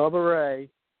got Bubba Ray.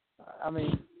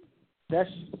 That's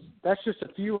just a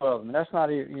few of them. That's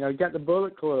not even. You got the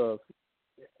Bullet Club.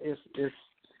 It's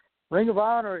Ring of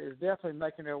Honor is definitely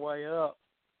making their way up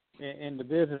in the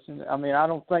business. And I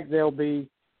don't think they'll be.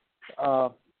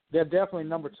 They're definitely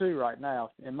number 2 right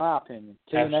now, in my opinion.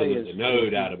 Absolutely, no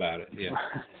doubt about it. Yeah.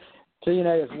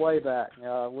 TNA is way back.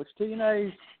 Which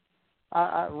TNA,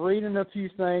 I reading a few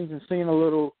things and seeing a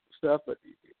little stuff, but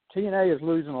TNA is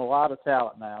losing a lot of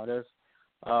talent now. There's,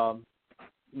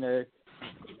 they're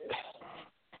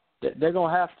going to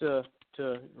have to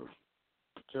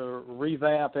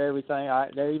revamp everything.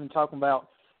 They're even talking about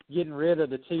getting rid of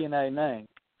the TNA name,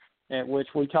 and which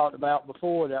we talked about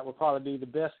before. That would probably be the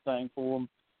best thing for them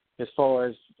as far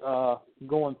as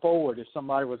going forward. If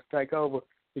somebody was to take over,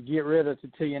 to get rid of the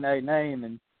TNA name,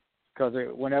 and because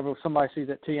whenever somebody sees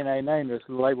that TNA name, it's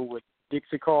labeled with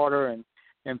Dixie Carter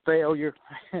and failure,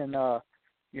 and I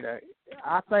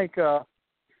think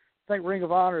Ring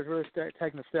of Honor is really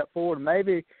taking a step forward.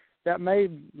 Maybe that may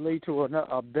lead to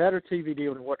a better TV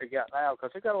deal than what they got now,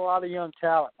 because they got a lot of young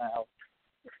talent now,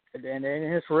 and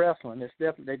it's wrestling.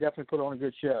 They definitely put on a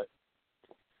good show.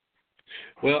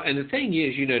 Well, and the thing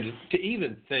is, to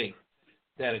even think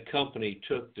that a company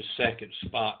took the second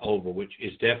spot over, which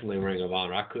is definitely Ring of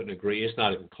Honor, I couldn't agree. It's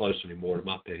not even close anymore, in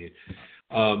my opinion.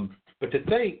 But to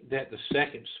think that the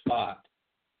second spot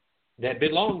that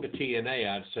belonged to TNA,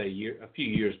 I'd say a few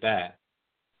years back,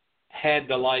 had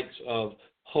the likes of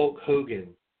Hulk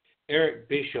Hogan, Eric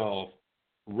Bischoff,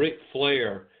 Ric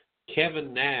Flair,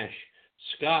 Kevin Nash,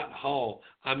 Scott Hall,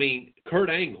 Kurt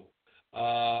Angle,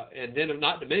 and then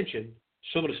not to mention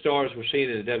some of the stars we're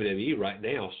seeing in the WWE right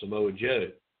now, Samoa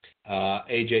Joe,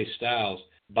 AJ Styles,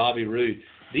 Bobby Roode.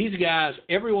 These guys,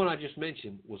 everyone I just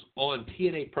mentioned, was on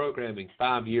TNA programming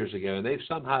 5 years ago, and they've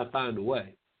somehow found a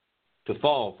way to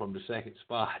fall from the second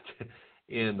spot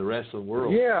in the wrestling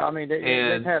world. Yeah,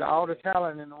 they've had all the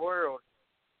talent in the world.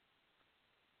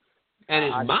 And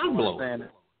it's mind blowing.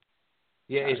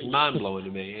 Yeah, it's Right. mind blowing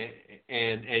to me.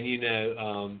 And you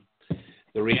know,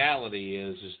 the reality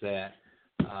is that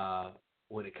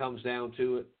when it comes down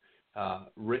to it,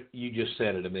 you just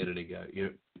said it a minute ago. You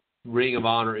know, Ring of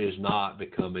Honor is not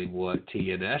becoming what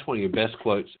TNA. That's one of your best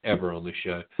quotes ever on the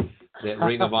show. That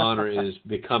Ring of Honor is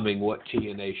becoming what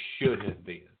TNA should have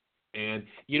been. And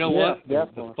you know what?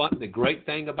 The great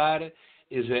thing about it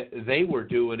is that they were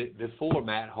doing it before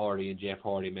Matt Hardy and Jeff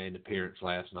Hardy made an appearance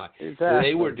last night. Exactly.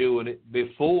 They were doing it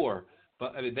before.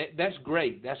 But I mean, that's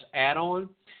great. That's add-on.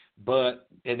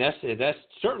 And that's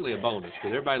certainly a bonus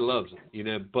because everybody loves it, you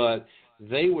know. But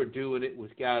they were doing it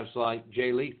with guys like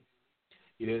Jay Lethal.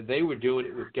 You know, they were doing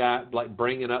it with guys like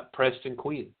bringing up Preston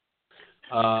Quinn.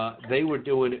 They were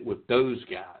doing it with those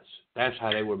guys. That's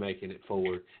how they were making it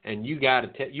forward. And you got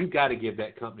to give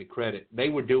that company credit. They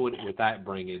were doing it without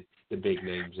bringing the big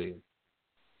names in.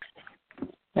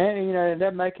 And you know,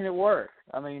 they're making it work.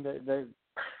 I mean, they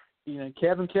you know,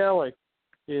 Kevin Kelly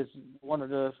is one of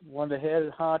the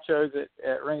head honchos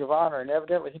at Ring of Honor, and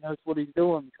evidently he knows what he's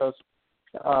doing because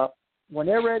when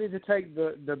they're ready to take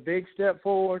the big step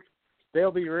forward,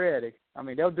 they'll be ready. I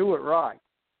mean, they'll do it right.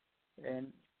 And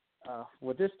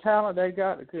with this talent they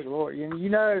got, good Lord, you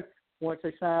know, once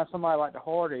they sign somebody like the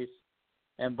Hardys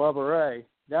and Bubba Ray,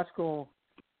 that's going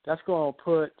to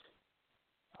put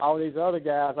all these other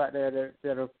guys out there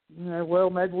that are, you know, well,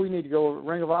 maybe we need to go.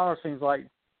 Ring of Honor seems like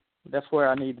that's where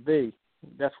I need to be.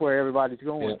 That's where everybody's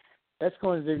going. Yeah. That's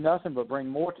going to do nothing but bring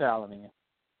more talent in.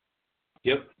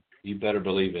 Yep, you better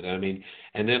believe it. I mean,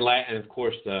 and then and of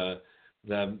course the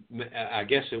I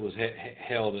guess it was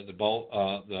held at the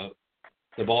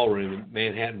ballroom,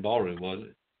 Manhattan Ballroom, was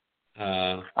it?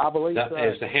 I believe so.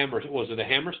 Was it the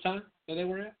Hammerstein that they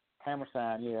were at?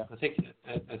 Hammerstein, yeah. I think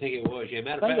it was. Yeah,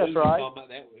 matter of fact, that's right. Talking about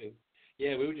that.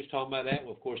 Yeah, we were just talking about that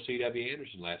with, of course, C.W.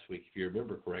 Anderson last week, if you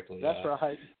remember correctly. That's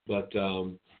right. But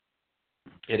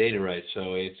at any rate,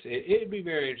 so it'd be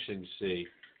very interesting to see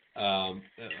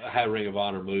how Ring of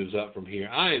Honor moves up from here.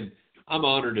 I'm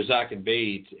honored as I can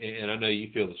be, and I know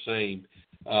you feel the same,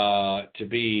 to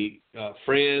be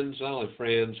friends, not only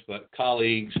friends, but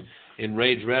colleagues in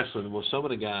Rage Wrestling with some of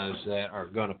the guys that are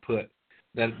going to put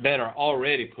that are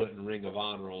already putting Ring of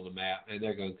Honor on the map, and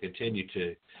they're going to continue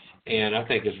to. And I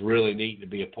think it's really neat to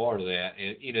be a part of that.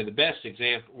 And you know,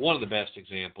 one of the best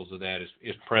examples of that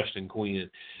is Preston Quinn.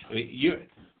 I mean,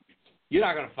 you're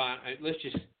not going to find. Let's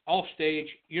just off stage.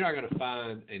 You're not going to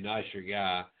find a nicer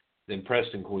guy than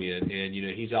Preston Quinn. And you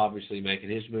know, he's obviously making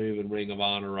his move in Ring of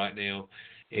Honor right now,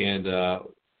 and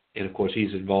of course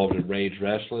he's involved in Rage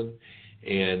Wrestling.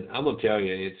 And I'm going to tell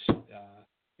you,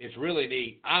 it's really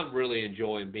neat. I'm really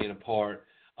enjoying being a part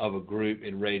of a group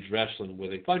in Rage Wrestling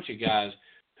with a bunch of guys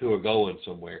who are going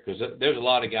somewhere, because there's a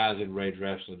lot of guys in Rage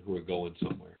Wrestling who are going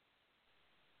somewhere.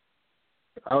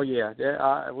 Oh, yeah.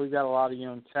 We've got a lot of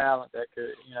young talent that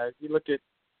could, you know, if you look at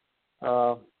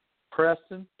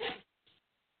Preston,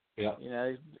 yeah, you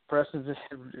know, Preston's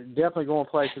definitely going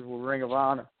places with Ring of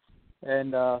Honor.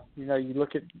 And, you know, you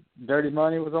look at Dirty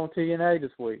Money was on TNA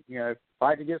this week, you know,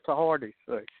 fighting against the Hardys.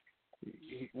 So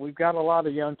we've got a lot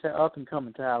of young,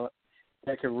 up-and-coming talent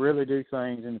that can really do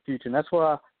things in the future. And that's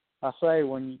why I say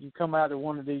when you come out to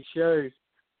one of these shows,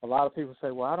 a lot of people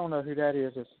say, well, I don't know who that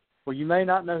is. Well, you may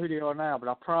not know who they are now, but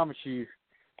I promise you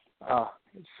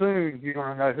soon you're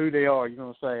going to know who they are. You're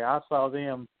going to say, I saw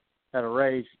them at a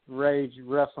Rage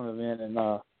Wrestling event. And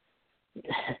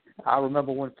I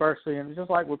remember when first seeing them, just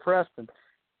like with Preston,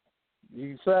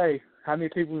 you can say, how many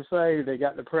people would say they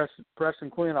got the Preston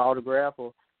Quinn autograph,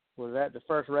 or was that the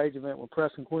first Rage event with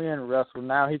Preston Quinn wrestled?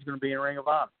 Now he's going to be in Ring of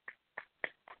Honor.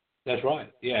 That's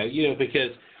right. Yeah, you know,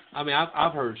 because, I mean,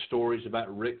 I've heard stories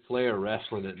about Ric Flair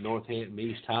wrestling at Northampton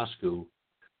East High School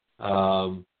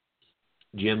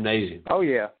gymnasium. Oh,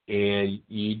 yeah. And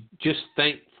you just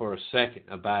think for a second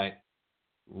about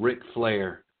Ric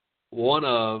Flair, one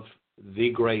of the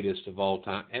greatest of all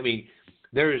time. I mean,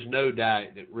 there is no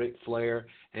doubt that Ric Flair,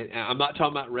 and I'm not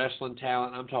talking about wrestling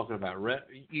talent, I'm talking about,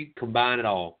 you combine it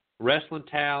all. Wrestling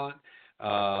talent,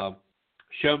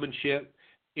 showmanship,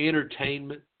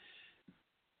 entertainment.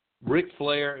 Ric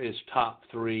Flair is top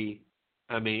 3.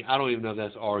 I mean, I don't even know if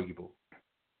that's arguable.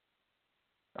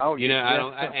 Oh, you know, yeah. I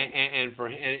don't.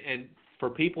 And for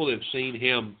people that have seen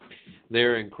him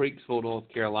there in Creeksville, North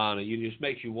Carolina, it just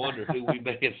makes you wonder who we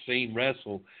may have seen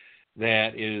wrestle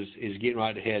that is getting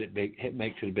right ahead at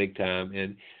make to the big time,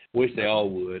 and wish they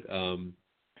all would.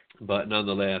 But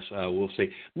nonetheless, we'll see.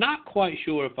 Not quite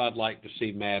sure if I'd like to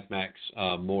see Mad Max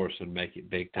Morrison make it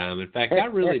big time. In fact, I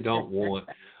really don't want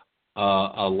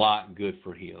a lot good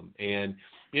for him. And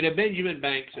Benjamin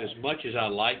Banks, as much as I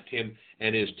liked him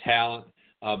and his talent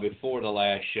before the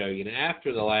last show,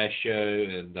 after the last show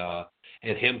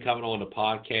and him coming on the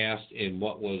podcast in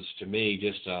what was to me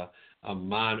just a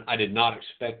mind, I did not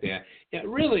expect that. Yeah,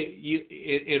 really,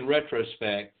 in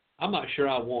retrospect, I'm not sure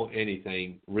I want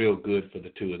anything real good for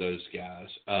the two of those guys,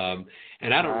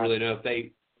 and I don't really know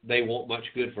if they want much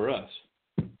good for us.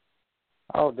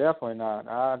 Oh, definitely not.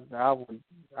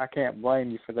 I can't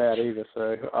blame you for that either.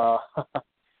 So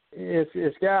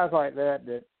it's guys like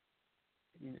that,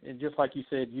 and just like you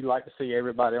said, you like to see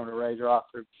everybody on the Rage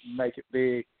roster make it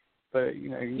big. But you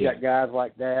got guys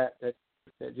like that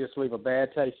just leave a bad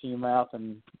taste in your mouth,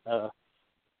 and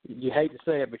you hate to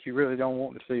say it, but you really don't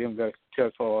want to see them go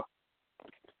far.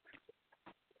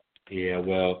 Yeah,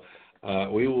 well,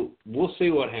 we'll see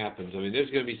what happens. I mean, there's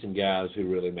going to be some guys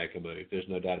who really make a move. There's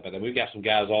no doubt about that. We've got some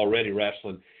guys already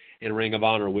wrestling in Ring of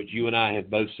Honor, which you and I have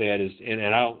both said is, and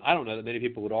I don't know that many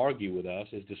people would argue with us,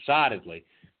 is decidedly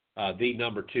the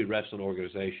number 2 wrestling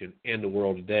organization in the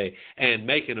world today, and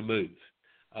making a move.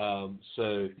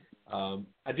 So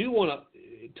I do want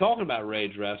to, talking about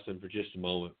Rage Wrestling for just a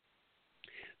moment,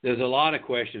 there's a lot of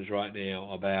questions right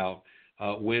now about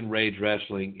when Rage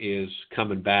Wrestling is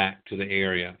coming back to the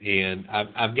area. And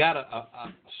I've got a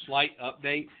slight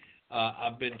update.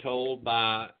 I've been told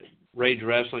by Rage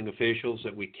Wrestling officials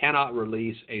that we cannot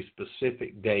release a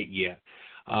specific date yet.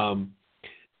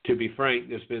 To be frank,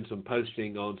 there's been some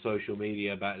posting on social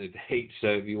media about the date, so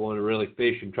if you want to really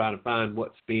fish and try to find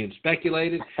what's being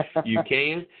speculated, you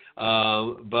can.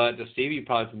 But Steve, you're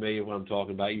probably familiar with what I'm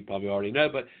talking about. You probably already know,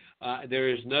 but there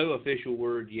is no official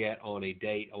word yet on a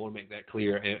date. I want to make that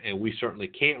clear, and we certainly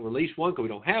can't release one because we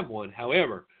don't have one.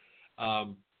 However,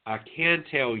 I can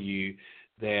tell you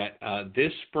that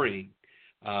this spring,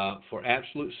 for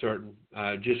absolute certain,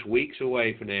 just weeks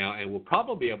away from now, and we'll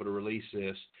probably be able to release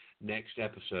this next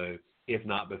episode, if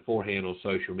not beforehand on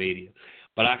social media.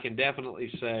 But I can definitely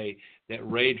say that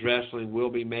Rage Wrestling will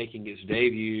be making its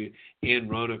debut in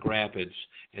Roanoke Rapids,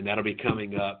 and that'll be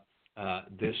coming up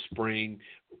this spring,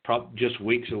 just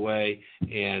weeks away,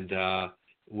 and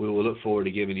we will look forward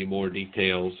to giving you more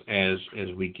details as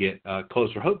we get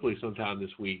closer, hopefully sometime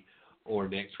this week or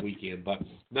next weekend. But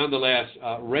nonetheless,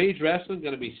 Rage Wrestling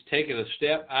going to be taking a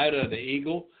step out of the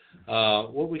Eagle.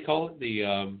 What do we call it?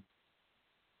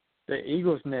 The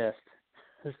Eagle's Nest.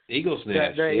 Eagle's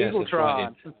Nest. The yes,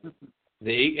 Eagletron.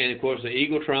 Right. And of course the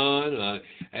Eagletron,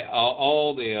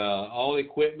 all the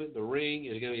equipment, the ring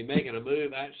is going to be making a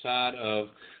move outside of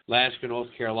Lasker, North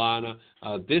Carolina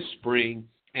this spring.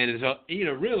 And it's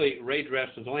really Rage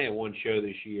Wrestling's only had one show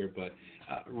this year, but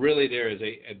really there is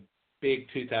a big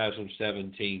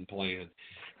 2017 plan.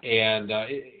 And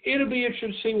it'll be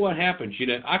interesting to see what happens.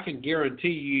 I can guarantee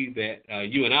you that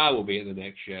you and I will be in the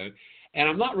next show. And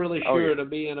I'm not really sure it'll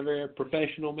be in a very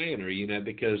professional manner,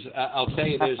 because I'll tell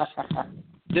you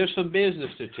there's some business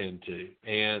to tend to,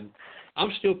 and I'm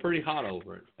still pretty hot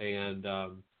over it, and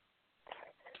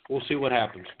we'll see what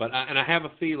happens. But I have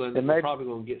a feeling that we're probably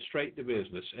going to get straight to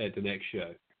business at the next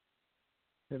show.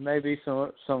 There may be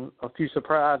a few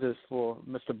surprises for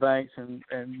Mr. Banks and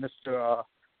Mr.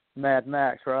 Mad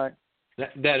Max, right?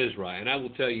 That is right, and I will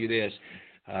tell you this.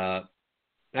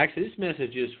 Actually, this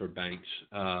message is for Banks.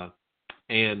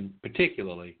 And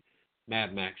particularly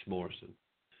Mad Max Morrison.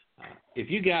 If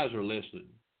you guys are listening,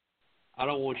 I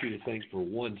don't want you to think for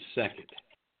 1 second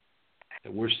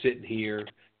that we're sitting here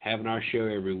having our show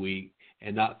every week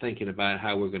and not thinking about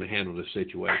how we're going to handle the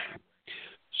situation.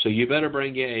 So you better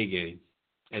bring your A game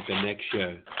at the next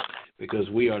show, because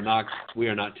we are not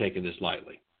taking this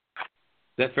lightly.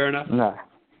 Is that fair enough? No.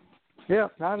 Yeah,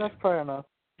 no, that's fair enough.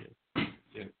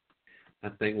 Yeah. I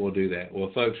think we'll do that.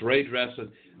 Well, folks, Rage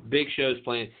Wrestling, big shows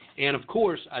planned. And, of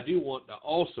course, I do want to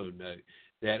also note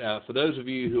that for those of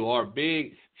you who are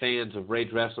big fans of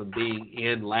Rage Wrestling being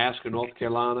in Lasker, North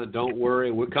Carolina, don't worry,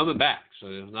 we're coming back. So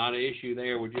there's not an issue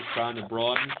there. We're just trying to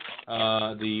broaden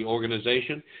the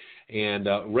organization. And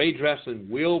Rage Wrestling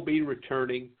will be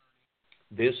returning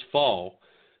this fall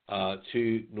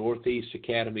to Northeast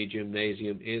Academy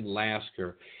Gymnasium in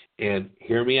Lasker. And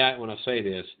hear me out when I say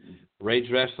this, Rage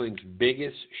Wrestling's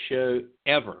biggest show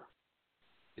ever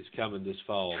is coming this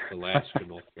fall to Lasker,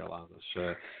 North Carolina.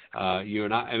 So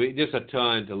just a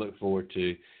ton to look forward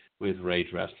to with Rage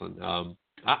Wrestling.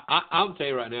 I'll tell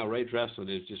you right now, Rage Wrestling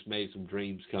has just made some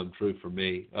dreams come true for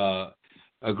me.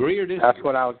 Agree or disagree? That's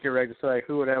what I was getting ready to say.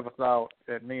 Who would ever thought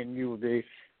that me and you would be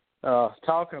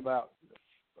talking about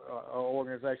an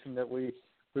organization that we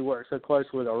work so closely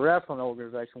with, a wrestling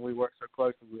organization we worked so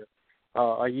closely with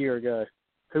a year ago?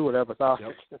 Who would ever thought?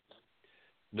 Yep.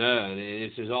 No, and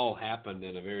this has all happened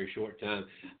in a very short time.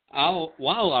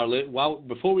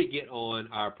 Before we get on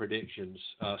our predictions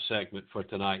segment for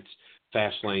tonight's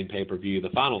Fastlane pay-per-view, the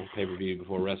final pay-per-view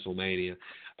before WrestleMania,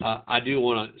 I do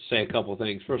want to say a couple of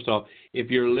things. First off,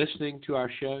 if you're listening to our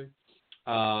show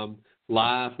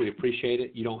live, we appreciate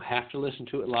it. You don't have to listen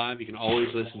to it live. You can always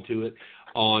listen to it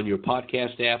on your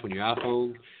podcast app on your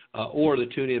iPhone or the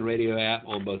TuneIn Radio app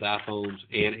on both iPhones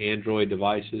and Android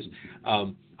devices.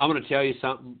 I'm going to tell you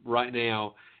something right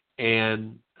now,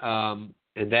 and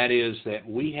that is that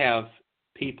we have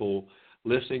people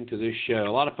listening to this show.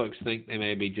 A lot of folks think they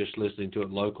may be just listening to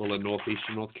it local in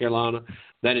northeastern North Carolina.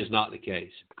 That is not the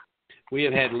case. We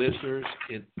have had listeners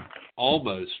in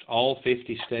almost all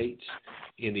 50 states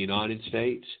in the United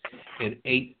States and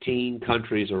 18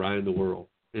 countries around the world.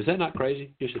 Is that not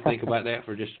crazy? Just to think about that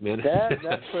for just a minute.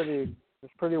 That's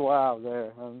pretty wild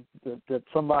there. That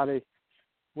somebody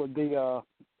would be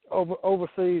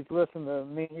overseas listening to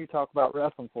me and you talk about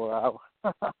wrestling for an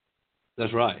hour.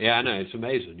 That's right. Yeah, I know. It's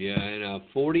amazing. Yeah, in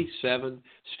 47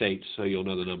 states, so you'll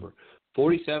know the number.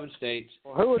 47 states,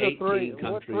 well, who are the 18 three?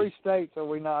 countries. What three states are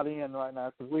we not in right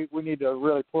now? Because we need to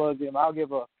really plug them. I'll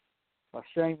give a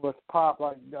shameless pop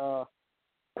like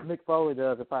Mick Foley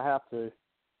does if I have to.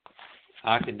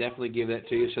 I can definitely give that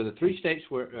to you. So the three states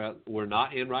we're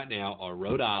not in right now are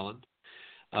Rhode Island,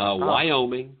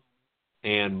 Wyoming,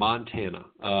 and Montana.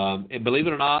 And believe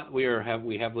it or not, we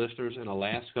have listeners in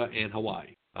Alaska and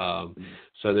Hawaii.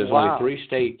 So there's only three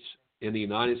states in the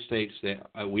United States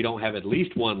that we don't have at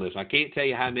least one list. I can't tell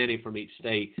you how many from each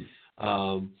state.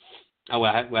 I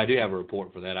do have a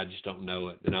report for that. I just don't know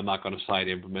it, and I'm not going to cite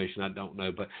information I don't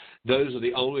know. But those are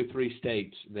the only three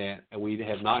states that we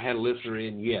have not had a listener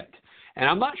in yet. And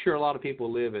I'm not sure a lot of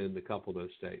people live in a couple of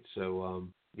those states. So,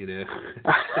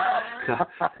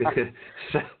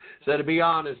 so to be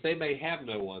honest, they may have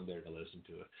no one there to listen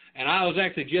to it. And I was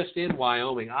actually just in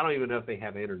Wyoming. I don't even know if they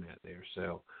have internet there.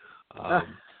 So,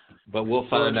 but we'll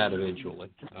find out eventually.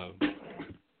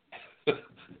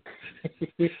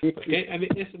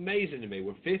 It's amazing to me.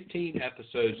 We're 15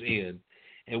 episodes in,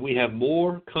 and we have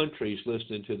more countries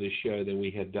listening to this show than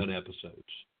we have done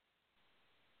episodes.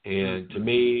 And to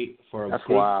me, for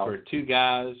two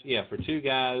guys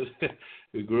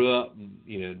who grew up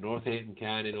in Northampton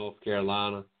County, North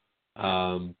Carolina,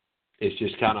 it's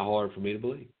just kind of hard for me to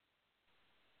believe.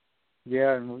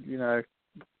 Yeah, and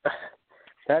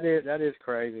that is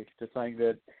crazy to think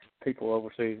that people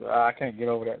overseas. I can't get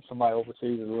over that. Somebody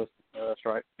overseas is listening to us,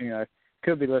 right?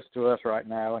 Could be listening to us right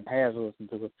now and has listened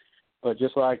to us. But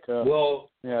just like one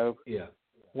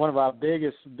of our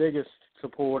biggest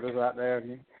supporters out there,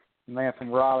 the man from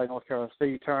Raleigh, North Carolina,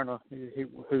 Steve Turner,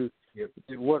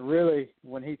 what really,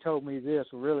 when he told me this,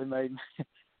 really made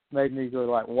me go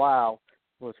like, wow,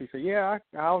 was he said, yeah,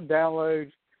 I'll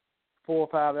download 4 or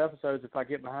 5 episodes if I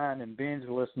get behind and binge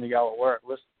listen to y'all at work.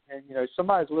 And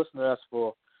somebody's listening to us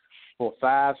for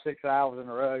 5-6 hours in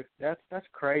a row. That's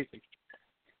crazy.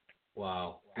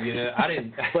 Wow. I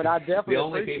didn't. But I definitely the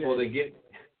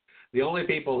only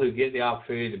people who get the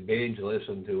opportunity to binge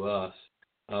listen to us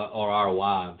are our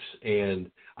wives, and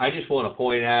I just want to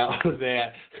point out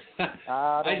that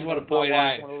I just want to point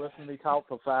out. Want to listen to me talk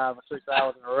for 5 or 6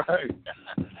 hours in a row.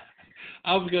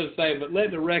 I was going to say, but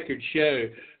let the record show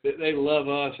that they love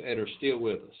us and are still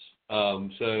with us.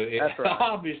 That's right.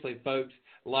 Obviously, folks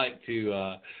like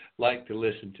to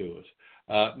listen to us.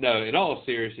 No, in all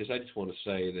seriousness, I just want to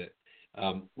say that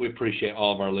we appreciate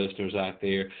all of our listeners out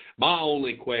there. My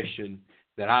only question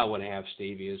that I would have,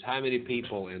 Stevie, is how many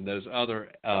people in those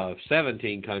other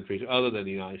 17 countries other than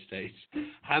the United States,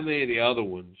 how many of the other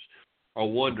ones are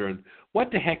wondering, what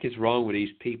the heck is wrong with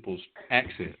these people's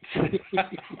accents? You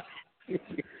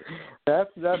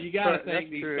got to think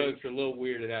these folks are a little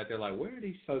weirded out. They're like, where are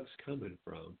these folks coming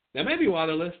from? That may be why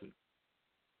they're listening.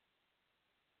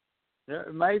 Yeah,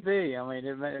 it may be. I mean,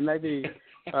 it may be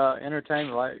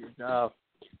entertainment. Like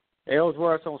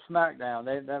Ellsworth on SmackDown.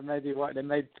 That may be why they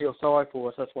may feel sorry for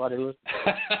us. That's why they listen.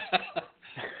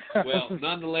 Well,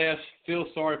 nonetheless, feel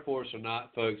sorry for us or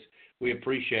not, folks, we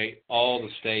appreciate all the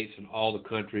states and all the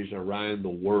countries around the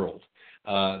world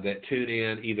that tune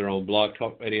in either on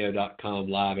blogtalkradio.com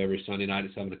live every Sunday night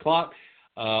at 7 o'clock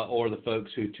or the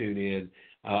folks who tune in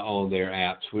on their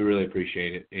apps. We really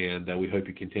appreciate it, and we hope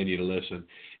you continue to listen.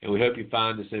 And we hope you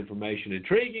find this information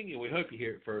intriguing, and we hope you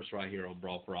hear it first right here on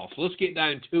Brawl for All. So let's get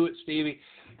down to it, Stevie.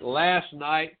 Last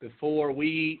night, before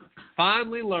we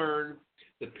finally learned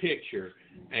the picture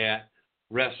at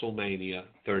WrestleMania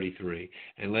 33.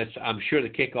 And I'm sure the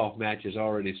kickoff match has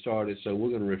already started, so we're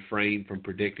going to refrain from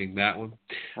predicting that one.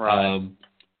 Right.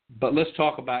 But let's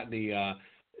talk about the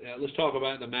let's talk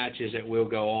about the matches that will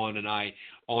go on tonight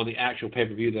on the actual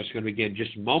pay-per-view that's going to begin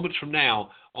just moments from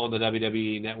now on the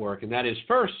WWE Network. And that is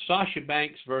first Sasha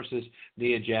Banks versus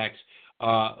Nia Jax.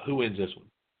 Who wins this one?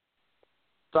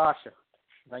 Sasha.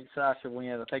 I think Sasha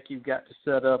wins. I think you've got to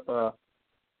set up,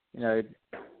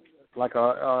 like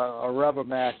a rubber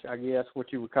match, I guess,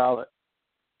 what you would call it,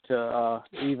 to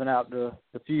even out the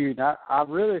feud. I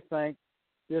really think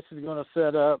this is going to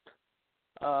set up,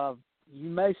 you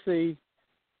may see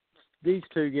these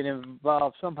two get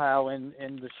involved somehow in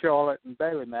the Charlotte and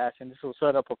Bayley match, and this will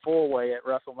set up a four-way at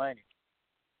WrestleMania.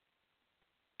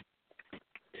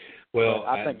 Well,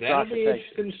 I think that'll Sasha be takes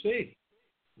interesting to see.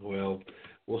 Well,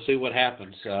 we'll see what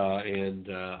happens, and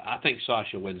I think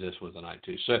Sasha wins this one tonight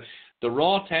too. So the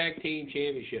Raw Tag Team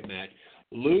Championship match,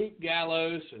 Luke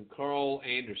Gallows and Carl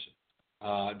Anderson.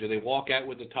 Do they walk out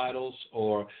with the titles,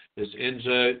 or does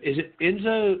Enzo? Is it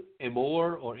Enzo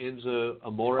Amore or Enzo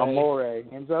Amore? Amore.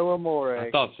 Enzo Amore. I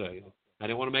thought so. I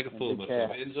didn't want to make a fool of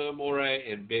myself. Enzo Amore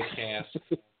and Big Cass.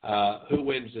 Who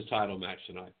wins the title match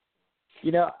tonight?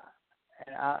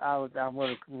 I'm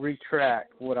going to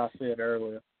retract what I said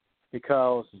earlier,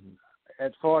 because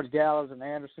as far as Gallows and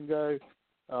Anderson go,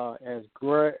 as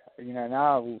great, and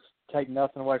I will take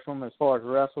nothing away from them as far as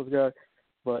wrestlers go,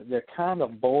 but they're kind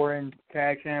of boring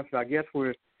tag champs. I guess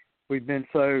we've been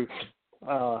so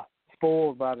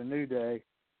spoiled by the New Day,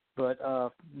 but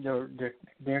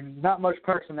there's not much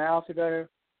personality there.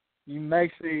 You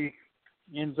may see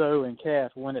Enzo and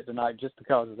Cass win it tonight just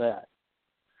because of that.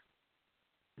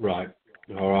 Right.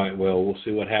 All right. Well, we'll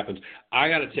see what happens. I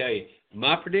got to tell you,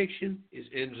 my prediction is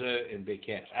Enzo and Big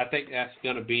Cass. I think that's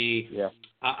going to be. Yeah.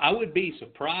 I would be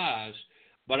surprised,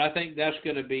 but I think that's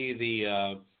going to be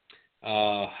the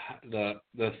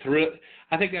thrill.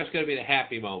 I think that's going to be the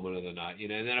happy moment of the night.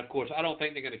 And then of course I don't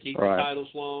think they're going to keep the titles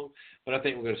long, but I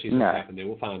think we're going to see something happen there.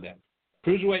 We'll find out.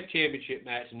 Cruiserweight Championship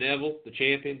match: Neville, the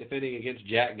champion, defending against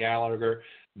Jack Gallagher,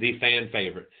 the fan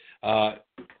favorite.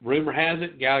 Rumor has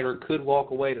it Gallagher could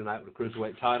walk away tonight with a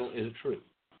Cruiserweight title. Is it true?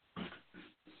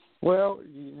 Well,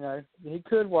 he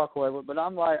could walk away with, but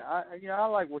I'm like, I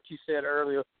like what you said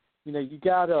earlier. You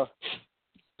gotta.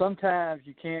 Sometimes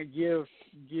you can't give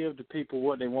the people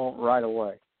what they want right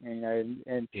away,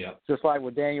 and just like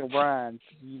with Daniel Bryan,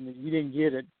 you didn't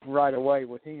get it right away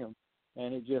with him,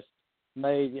 and it just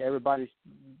made everybody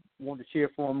want to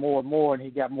cheer for him more and more, and he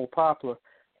got more popular.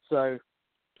 So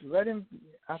let him.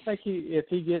 I think if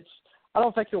he gets, I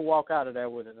don't think he'll walk out of there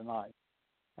with it tonight.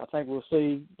 I think we'll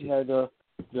see, the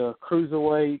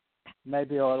cruiserweight,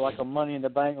 maybe like a Money in the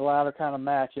Bank ladder kind of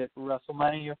match at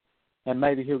WrestleMania. And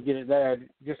maybe he'll get it there.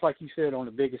 Just like you said, on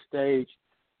the biggest stage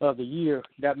of the year,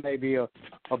 that may be a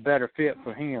better fit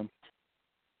for him.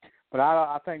 But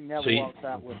I think Neville walks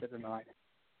out with it tonight.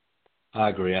 I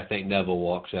agree. I think Neville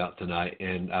walks out tonight,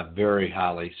 and I very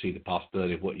highly see the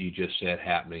possibility of what you just said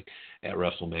happening at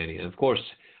WrestleMania. And, of course,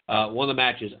 one of the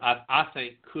matches I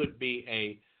think could be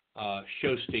a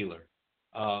show stealer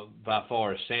by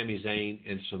far is Sami Zayn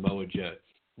and Samoa Joe.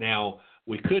 Now,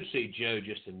 we could see Joe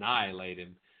just annihilate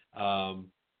him,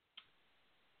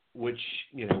 which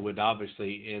would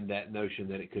obviously end that notion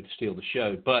that it could steal the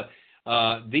show. But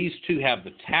these two have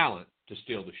the talent to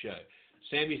steal the show.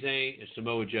 Sami Zayn and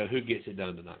Samoa Joe. Who gets it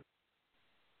done tonight?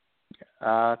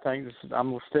 I think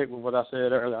I'm gonna stick with what I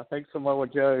said earlier. I think Samoa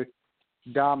Joe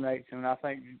dominates, and I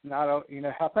think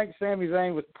I think Sami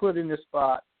Zayn was put in this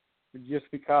spot just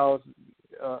because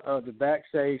of the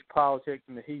backstage politics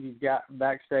and the heat he's got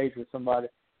backstage with somebody.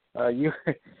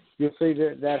 You'll see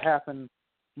that happen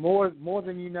more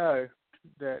than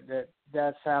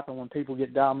that's happened when people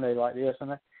get dominated like this,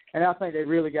 and I think they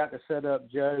really got to set up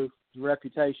Joe's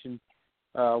reputation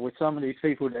with some of these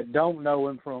people that don't know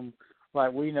him from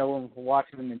like we know him from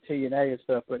watching him in TNA and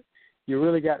stuff. But you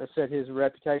really got to set his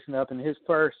reputation up in his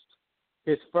first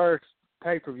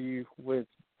pay-per-view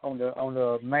on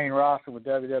the main roster with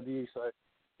WWE. So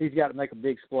he's got to make a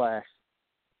big splash.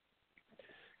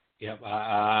 Yep,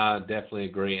 I definitely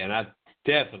agree, and I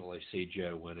definitely see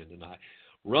Joe winning tonight.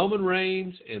 Roman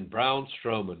Reigns and Braun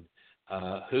Strowman.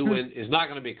 Who wins? Is not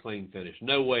going to be a clean finish.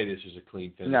 No way this is a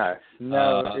clean finish.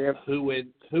 No. Who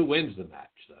wins the match,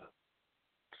 though?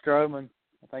 Strowman.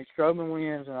 I think Strowman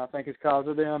wins, and I think it's because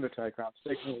of The Undertaker. I'm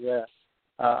sticking with that.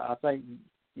 I think,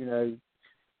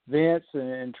 Vince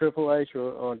and Triple H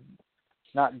are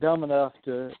not dumb enough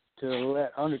to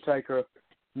let Undertaker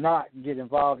not get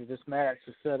involved in this match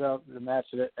to set up the match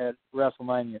at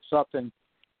WrestleMania. Something,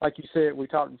 like you said, we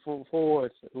talked before,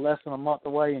 it's less than a month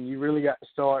away, and you really got to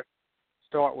start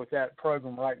with that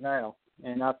program right now.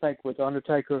 And I think with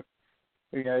Undertaker,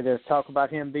 there's talk about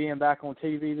him being back on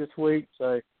TV this week,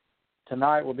 so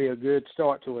tonight will be a good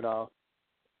start to it all.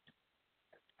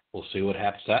 We'll see what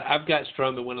happens. I've got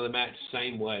Strowman winning the match the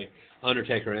same way.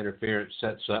 Undertaker interference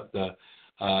sets up the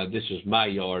this is my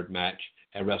yard match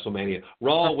at WrestleMania.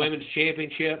 Raw Women's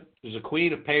Championship. Does the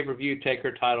Queen of Pay-Per-View take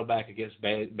her title back against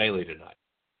Bayley tonight?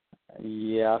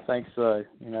 Yeah, I think so.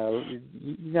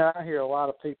 I hear a lot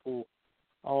of people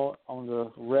on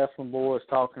the wrestling boards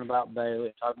talking about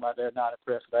Bayley, talking about they're not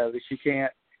impressed with Bayley. She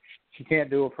can't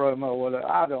do a promo with her.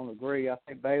 I don't agree. I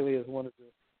think Bayley is one of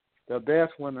the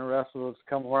best women wrestlers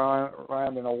come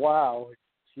around in a while.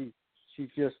 She's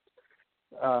just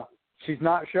she's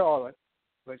not Charlotte,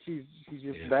 but she's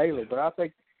just Bayley. But I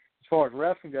think as far as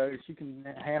wrestling goes, she can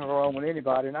handle her own with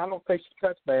anybody, and I don't think she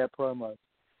cuts bad promos.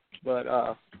 But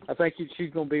I think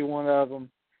she's going to be one of them.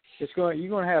 You're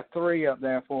going to have three up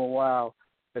there for a while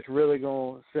that's really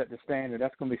going to set the standard.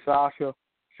 That's going to be Sasha,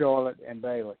 Charlotte, and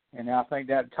Bayley. And I think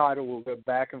that title will go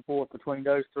back and forth between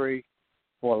those three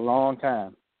for a long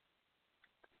time.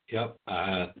 Yep.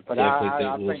 But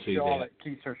I think Charlotte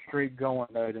keeps her streak going,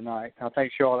 though, tonight. I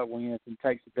think Charlotte wins and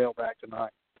takes the belt back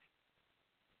tonight.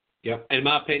 Yep. In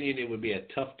my opinion, it would be a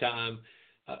tough time.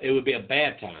 It would be a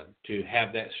bad time to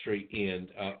have that streak end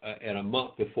at a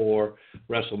month before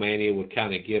WrestleMania would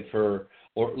kind of give her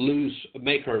or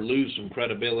make her lose some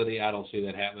credibility. I don't see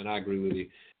that happening. I agree with you.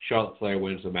 Charlotte Flair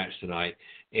wins the match tonight.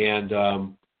 And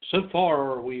so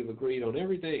far, we've agreed on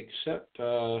everything except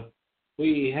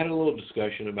we had a little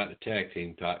discussion about the tag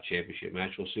team championship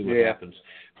match. We'll see what happens.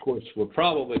 Of course, we're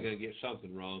probably going to get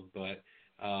something wrong, but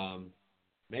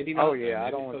maybe not. Oh, yeah. Maybe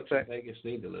I don't folks expect in Vegas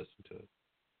need to listen to it.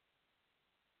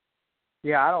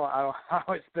 Yeah, I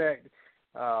don't expect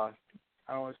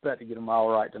to get them all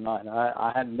right tonight.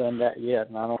 I hadn't done that yet,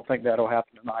 and I don't think that'll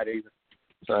happen tonight either.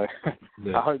 So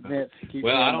No. I hope Vince keeps.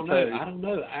 Well, I don't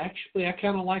know. Actually, I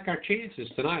kind of like our chances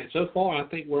tonight. So far, I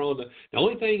think we're on the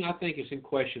only thing I think is in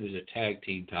question is a tag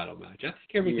team title match. I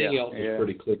think everything else is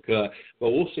pretty clear cut, but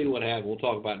we'll see what happens. We'll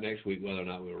talk about next week whether or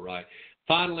not we were right.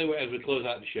 Finally, as we close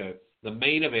out the show, the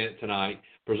main event tonight,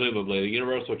 presumably the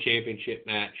Universal Championship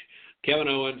match. Kevin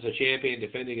Owens, the champion,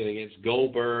 defending it against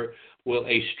Goldberg. Will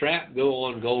a strap go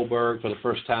on Goldberg for the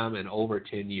first time in over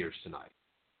 10 years tonight?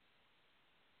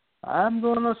 I'm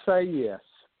going to say yes.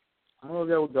 I'm going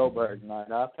to go with Goldberg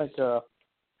tonight. I think,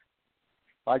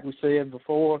 like we said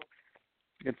before,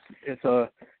 it's the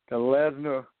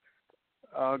Lesnar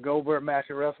Goldberg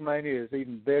match at WrestleMania is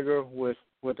even bigger with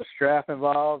the strap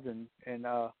involved, and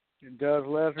does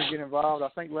Lesnar get involved? I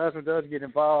think Lesnar does get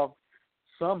involved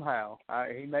somehow.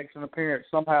 He makes an appearance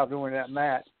somehow during that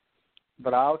match.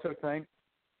 But I also think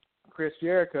Chris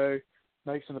Jericho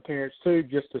makes an appearance too,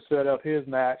 just to set up his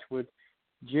match with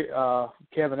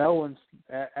Kevin Owens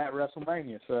at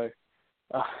WrestleMania. So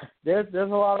there's a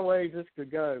lot of ways this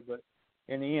could go, but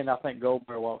in the end, I think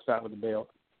Goldberg walks out with the belt.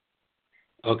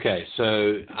 Okay,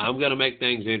 so I'm going to make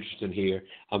things interesting here.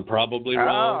 I'm probably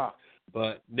wrong,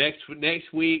 but next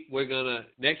week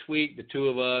the two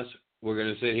of us, we're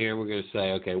going to sit here and we're going to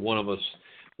say, okay, one of us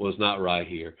was not right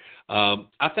here.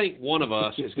 I think one of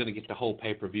us is going to get the whole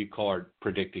pay-per-view card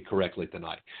predicted correctly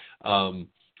tonight. I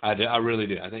really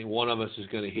do. I think one of us is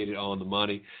going to hit it on the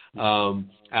money. I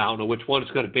don't know which one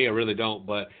it's going to be. I really don't.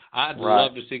 But I'd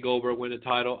love to see Goldberg win the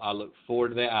title. I look forward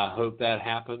to that. I hope that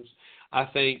happens. I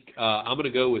think I'm going to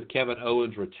go with Kevin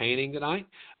Owens retaining tonight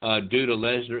due to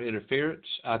Lesnar interference.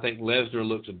 I think Lesnar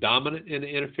looks dominant in the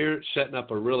interference, setting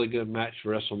up a really good match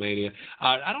for WrestleMania.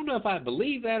 I don't know if I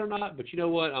believe that or not, but you know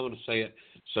what? I'm going to say it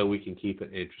so we can keep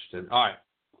it interesting. All right.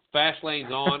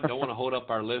 Fastlane's on. Don't want to hold up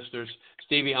our listeners.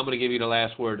 Stevie, I'm going to give you the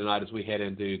last word tonight as we head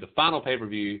into the final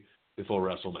pay-per-view before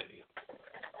WrestleMania.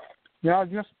 Yeah,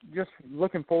 just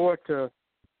looking forward to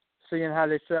seeing how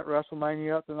they set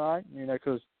WrestleMania up tonight,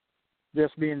 because this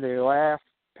being the last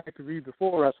pay-per-view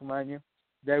before WrestleMania,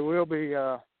 they will be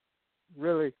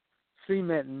really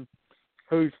cementing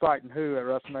who's fighting who at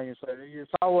WrestleMania. So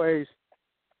it's always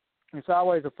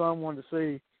a fun one to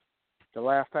see, the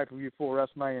last pay-per-view before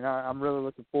WrestleMania, and I'm really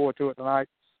looking forward to it tonight.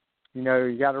 You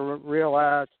got to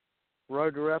realize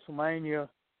road to WrestleMania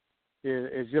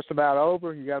is just about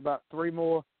over. You got about three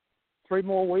more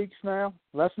weeks now,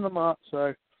 less than a month.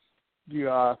 So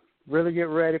you really get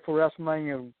ready for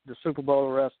WrestleMania, the Super Bowl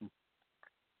of wrestling.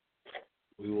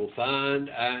 We will find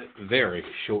out very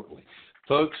shortly.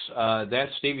 Folks,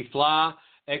 that's Stevie Fly,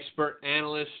 expert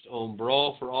analyst on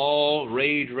Brawl for All,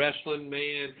 Rage Wrestling,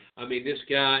 man. I mean,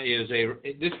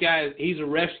 he's a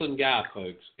wrestling guy,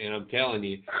 folks. And I'm telling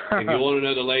you, if you want to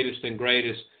know the latest and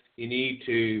greatest, you need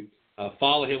to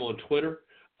follow him on Twitter.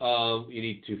 You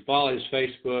need to follow his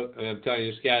Facebook. I'm telling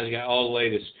you, this guy's got all the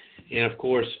latest. And, of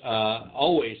course,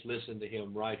 always listen to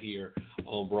him right here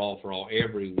on Brawl for All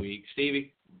every week.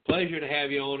 Stevie, pleasure to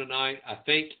have you on tonight. I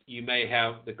think you may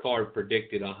have the card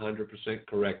predicted 100%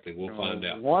 correctly. We'll find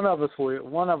out. One of us will.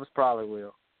 One of us probably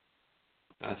will.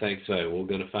 I think so. We're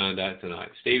going to find out tonight.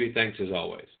 Stevie, thanks as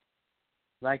always.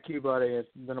 Thank you, buddy. It's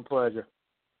been a pleasure.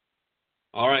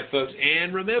 All right, folks.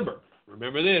 And remember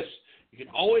this. You can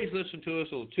always listen to us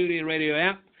on the TuneIn Radio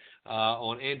app,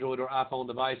 on Android or iPhone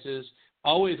devices,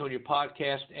 always on your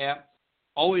podcast app,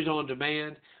 always on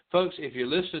demand. Folks, if you're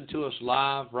listening to us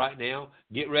live right now,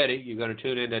 get ready. You're going to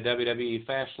tune in to WWE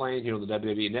Fastlane here on the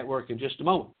WWE Network in just a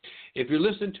moment. If you're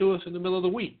listening to us in the middle of the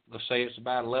week, let's say it's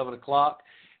about 11 o'clock,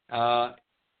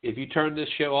 if you turn this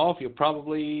show off, you'll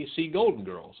probably see Golden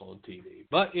Girls on TV.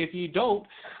 But if you don't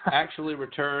actually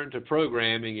return to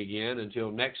programming again until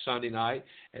next Sunday night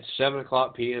at 7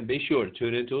 o'clock p.m., be sure to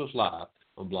tune in to us live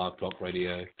on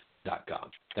blogtalkradio.com.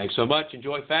 Thanks so much.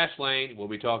 Enjoy Fastlane. We'll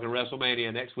be talking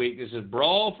WrestleMania next week. This is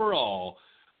Brawl for All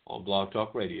on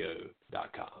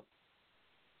blogtalkradio.com.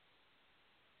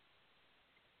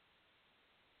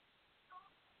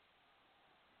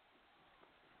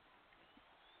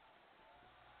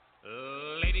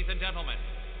 Ladies and gentlemen,